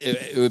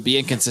 It would be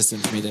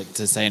inconsistent for me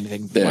to say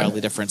anything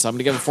wildly different. So I'm going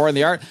to give it a 4 on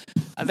the art.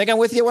 I think I'm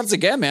with you once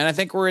again, man. I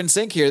think we're in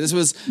sync here. This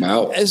was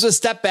a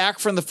step back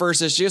from the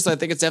first issue. So I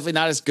think it's definitely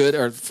not as good,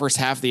 or first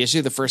half of the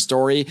issue, the first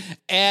story.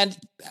 And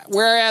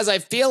whereas I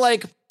feel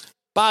like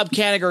Bob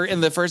Kanigher in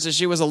the first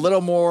issue was a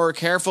little more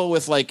careful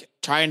with like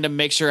trying to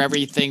make sure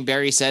everything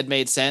Barry said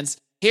made sense.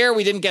 Here,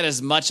 we didn't get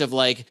as much of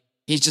like,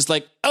 he's just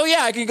like, oh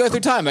yeah, I can go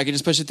through time. I can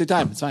just push it through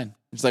time. It's fine.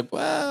 It's like,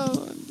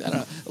 well, I don't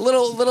know, a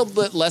little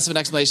bit less of an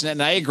explanation.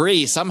 And I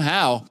agree.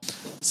 Somehow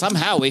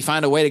we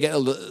find a way to get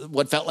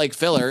what felt like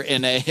filler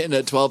in a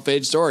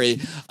 12-page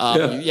story.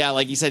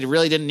 Like you said, you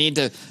really didn't need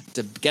to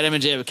get him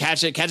in jail,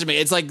 catch him.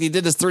 It's like he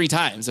did this 3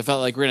 times. It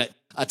felt like we're in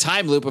a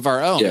time loop of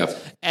our own. Yeah.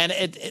 And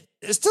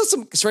it's still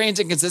some strange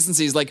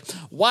inconsistencies. Like,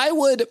 why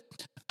would,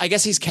 I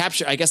guess he's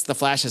captured, I guess the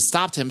Flash has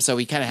stopped him, so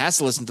he kind of has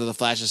to listen to the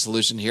Flash's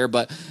solution here.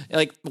 But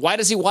like, why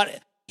does he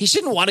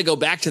shouldn't want to go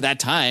back to that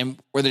time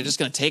where they're just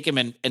going to take him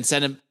and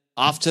send him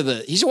off to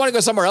he should want to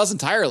go somewhere else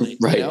entirely.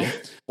 Right. You know?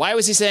 Why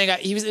was he saying,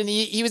 he was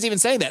even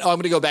saying that, I'm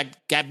going to go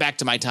get back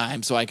to my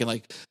time so I can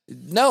like,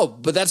 no,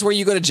 but that's where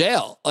you go to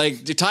jail.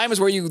 Like, the time is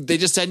where they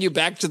just send you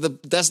back to the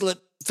desolate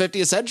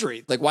 50th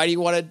century. Like, why do you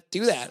want to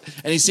do that?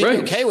 And he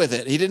seemed okay with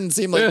it. He didn't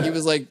seem like he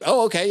was like,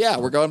 oh, okay, yeah,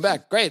 we're going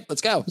back. Great,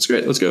 let's go. That's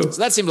great. Let's go.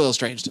 So that seemed a little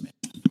strange to me.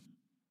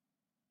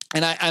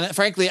 And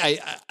frankly,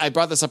 I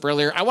brought this up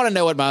earlier. I want to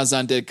know what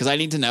Mazdan did, because I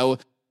need to know,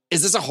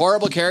 is this a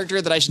horrible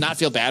character that I should not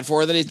feel bad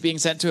for, that he's being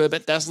sent to a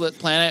bit desolate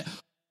planet?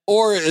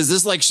 Or is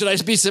this like, should I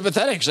be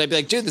sympathetic? Should I be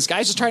like, dude, this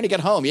guy's just trying to get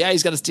home. Yeah,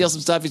 he's got to steal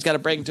some stuff. He's got to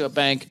break into a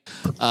bank.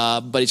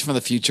 But he's from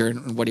the future.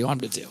 And what do you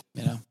want him to do?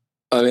 You know?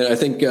 I mean, I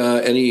think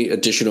any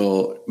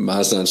additional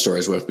Mazdan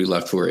stories will have to be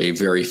left for a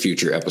very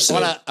future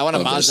episode. I want a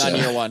Mazdan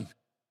year 1.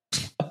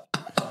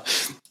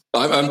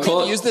 I'm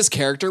calling. Used this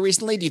character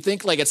recently. Do you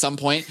think, like, at some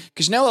point,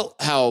 because you know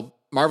how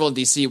Marvel and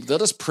DC, they'll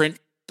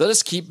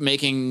just keep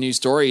making new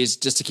stories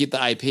just to keep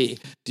the IP.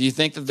 Do you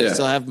think that they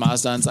still have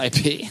Mazdan's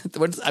IP?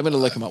 I'm going to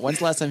look him up. When's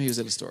the last time he was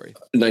in a story?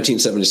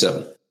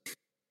 1977.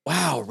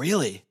 Wow,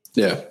 really?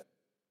 Yeah.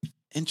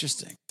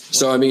 Interesting.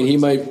 So, I mean, he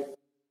might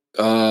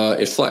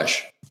it's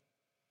Flash.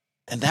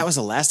 And that was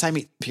the last time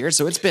he appeared.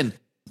 So it's been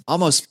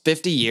almost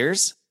 50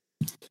 years.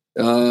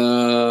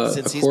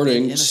 Since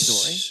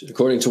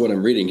according to what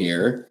I'm reading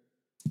here,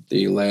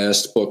 the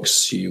last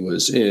books he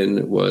was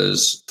in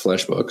was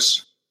Flash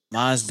books.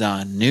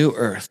 Mazdan, New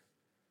Earth,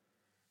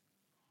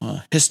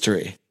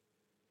 history.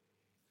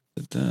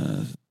 I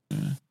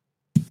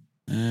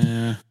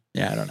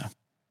don't know.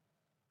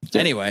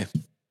 Anyway,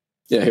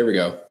 yeah, here we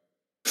go.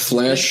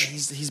 Flash.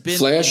 He's been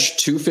Flash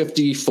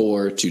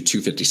 254 to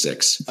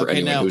 256 for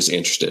anyone who's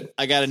interested.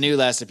 I got a new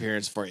last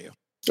appearance for you.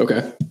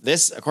 Okay.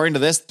 According to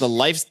this,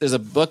 there's a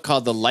book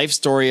called The Life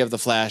Story of the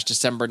Flash,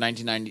 December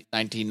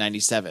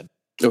 1997.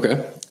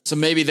 Okay. So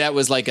maybe that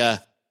was like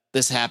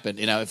this happened,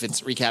 you know, if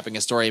it's recapping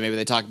a story, maybe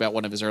they talk about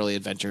one of his early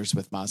adventures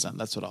with Mazdan.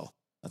 That's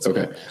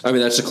okay. I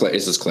mean, it's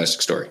this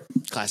classic story.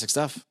 Classic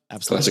stuff.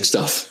 Absolutely. Classic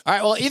stuff. All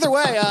right. Well, either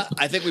way,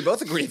 I think we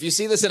both agree. If you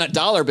see this in a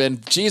dollar bin,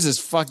 Jesus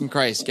fucking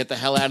Christ, get the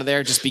hell out of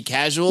there. Just be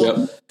casual.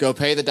 Yep. Go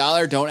pay the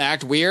 $1. Don't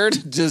act weird.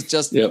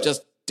 Just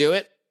do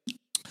it.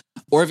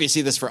 Or if you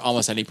see this for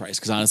almost any price,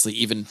 because honestly,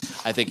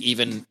 I think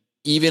even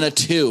a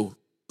 2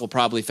 will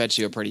probably fetch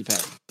you a pretty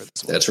penny for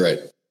this one. That's right.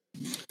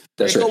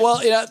 That's right.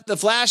 Well, you know, the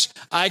Flash,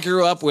 I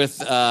grew up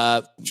with,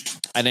 I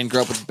didn't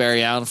grow up with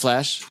Barry Allen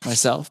Flash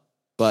myself,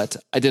 but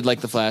I did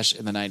like the Flash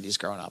in the 90s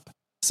growing up.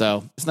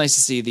 So it's nice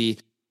to see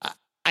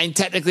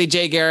technically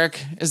Jay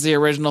Garrick is the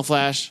original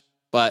Flash,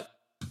 but,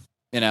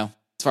 you know,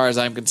 as far as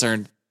I'm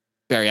concerned,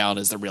 Barry Allen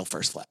is the real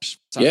first Flash.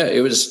 Sorry. Yeah,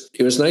 it was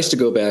nice to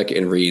go back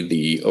and read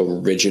the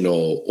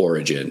original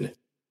origin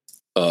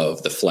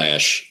of the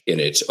Flash in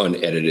its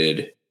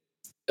unedited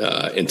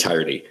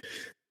entirety.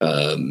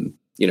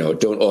 You know,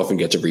 don't often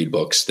get to read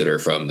books that are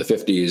from the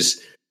 50s.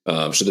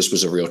 So this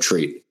was a real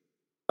treat,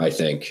 I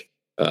think.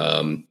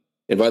 And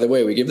by the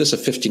way, we give this a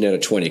 15 out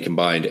of 20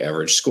 combined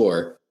average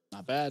score.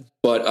 Not bad.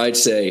 But I'd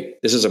say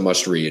this is a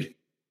must read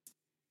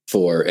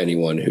for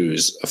anyone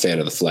who's a fan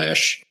of the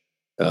Flash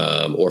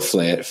or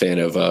fan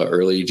of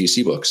early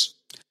DC books.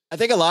 I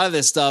think a lot of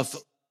this stuff,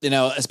 you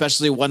know,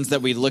 especially ones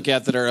that we look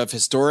at that are of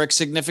historic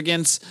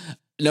significance,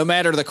 no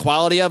matter the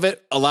quality of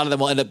it, a lot of them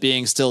will end up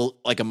being still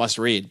like a must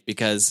read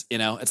because, you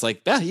know, it's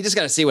like, you just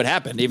got to see what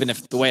happened, even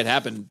if the way it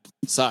happened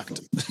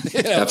sucked.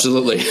 You know,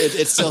 absolutely.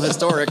 It's still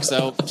historic.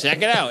 So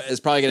check it out. It's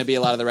probably going to be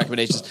a lot of the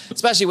recommendations,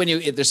 especially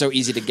when they're so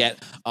easy to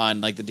get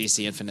on like the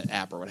DC Infinite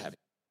app or what have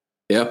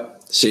you.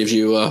 Yep. Saves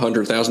you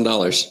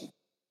 $100,000.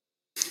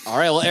 All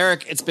right. Well,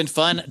 Eric, it's been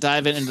fun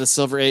diving into the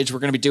Silver Age. We're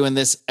going to be doing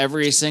this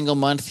every single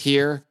month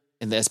here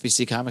in the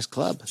SBC Comics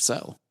Club.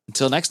 So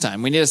until next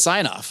time, we need a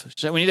sign off.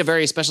 We need a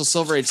very special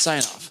Silver Age sign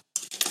off.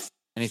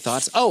 Any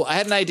thoughts? Oh, I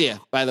had an idea,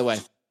 by the way.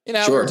 We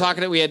Sure. were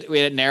talking. We had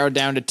it narrowed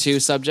down to 2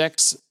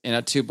 subjects.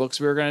 2 books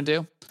we were going to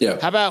do. Yeah.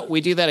 How about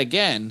we do that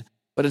again?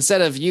 But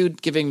instead of you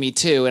giving me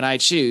 2 and I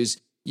choose,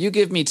 you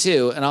give me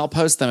 2 and I'll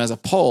post them as a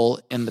poll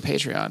in the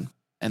Patreon,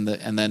 and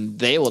then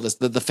they will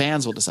the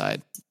fans will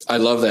decide. I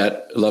love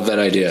that. Love that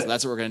idea. So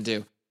that's what we're going to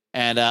do.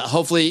 And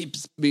hopefully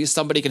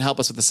somebody can help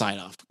us with the sign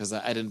off, because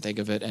I didn't think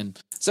of it. And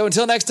so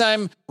until next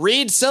time,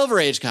 read Silver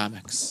Age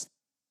comics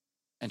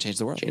and change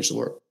the world. Change the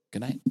world.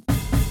 Good night.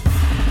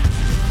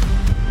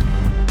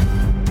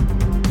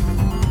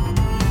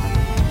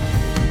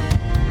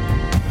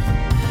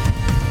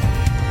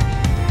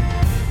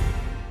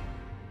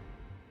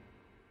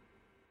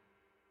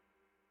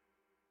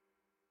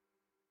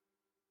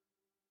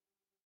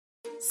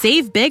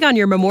 Save big on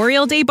your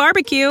Memorial Day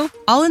barbecue,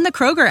 all in the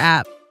Kroger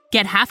app.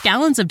 Get half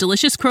gallons of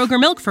delicious Kroger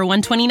milk for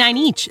 $1.29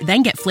 each.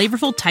 Then get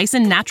flavorful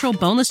Tyson natural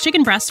boneless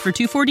chicken breasts for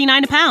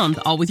 $2.49 a pound,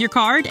 all with your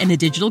card and a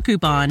digital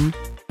coupon.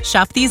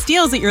 Shop these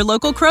deals at your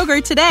local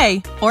Kroger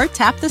today, or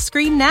tap the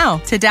screen now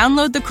to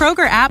download the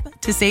Kroger app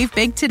to save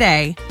big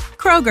today.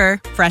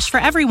 Kroger, fresh for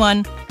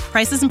everyone.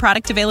 Prices and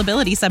product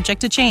availability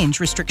subject to change.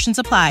 Restrictions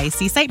apply.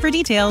 See site for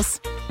details.